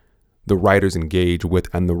who the writers engage with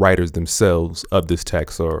and the writers themselves of this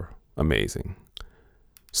text are amazing.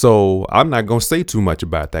 So I'm not going to say too much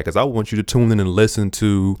about that because I want you to tune in and listen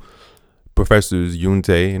to Professors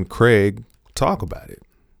Yunte and Craig talk about it.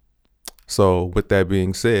 So with that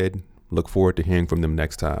being said, look forward to hearing from them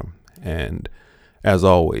next time. And as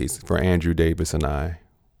always, for Andrew Davis and I,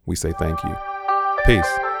 we say thank you. Peace.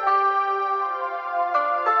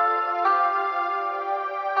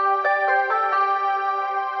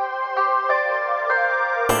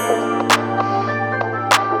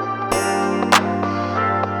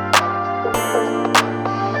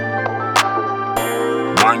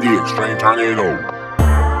 Extreme Tornado.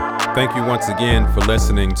 Thank you once again for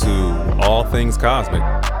listening to All Things Cosmic.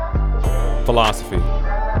 Philosophy,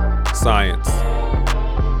 science,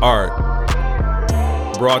 art,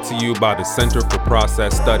 brought to you by the Center for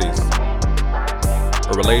Process Studies,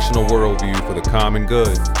 a relational worldview for the common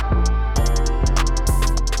good.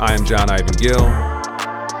 I am John Ivan Gill,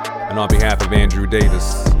 and on behalf of Andrew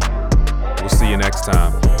Davis, we'll see you next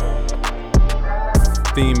time.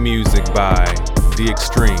 Theme music by The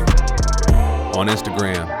Extreme on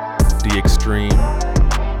Instagram, The Extreme,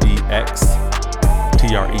 DXTREME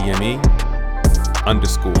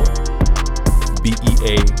 _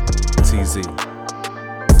 BEATZ.